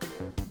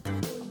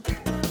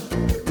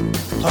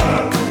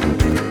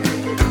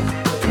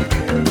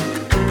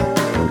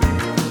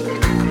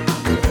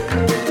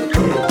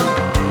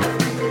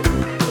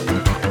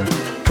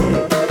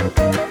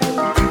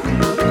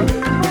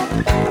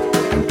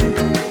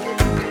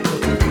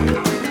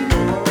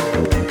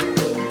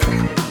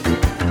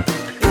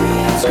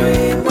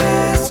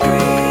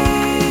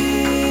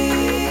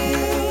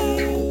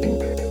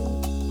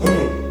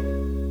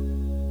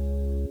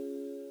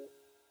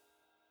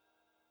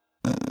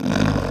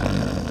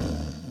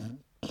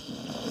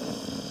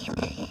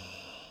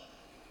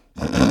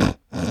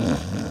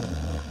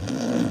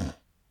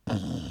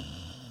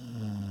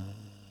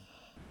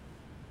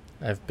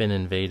 I've been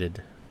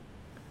invaded.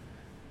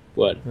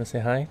 What? You want to say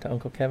hi to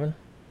Uncle Kevin?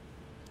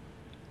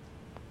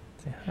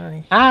 Say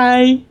hi.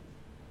 Hi. Say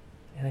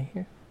hi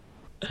here.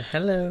 Say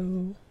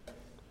hello.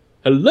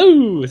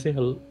 Hello. Say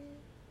hello.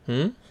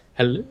 Hello.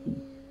 No,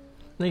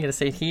 you gotta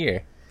say it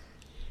here.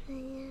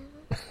 You're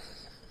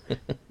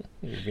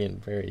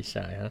being very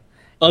shy, huh?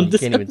 On You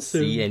this can't even episode.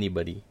 see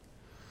anybody.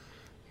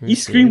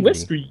 East Screen,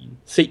 West Screen.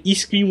 Say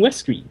East Screen, West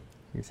Screen.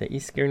 You say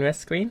East Screen,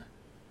 West Screen?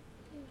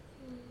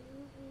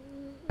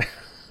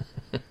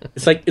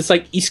 It's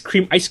like East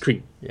Cream ice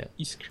cream. Yeah.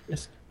 East Cream,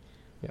 West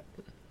Cream.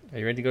 Are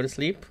you ready to go to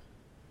sleep?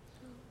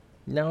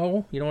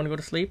 No? You don't want to go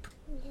to sleep?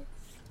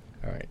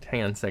 All right,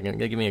 hang on a second.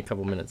 Give me a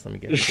couple minutes. Let me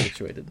get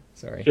situated.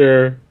 Sorry.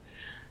 Sure.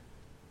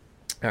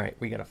 All right,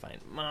 we gotta find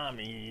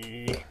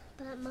Mommy.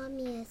 But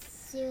Mommy is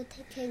still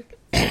taking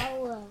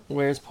shower.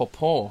 Where's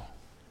Popo?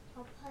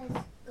 Papa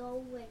is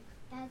going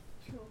back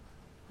to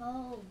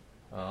home.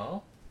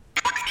 Oh?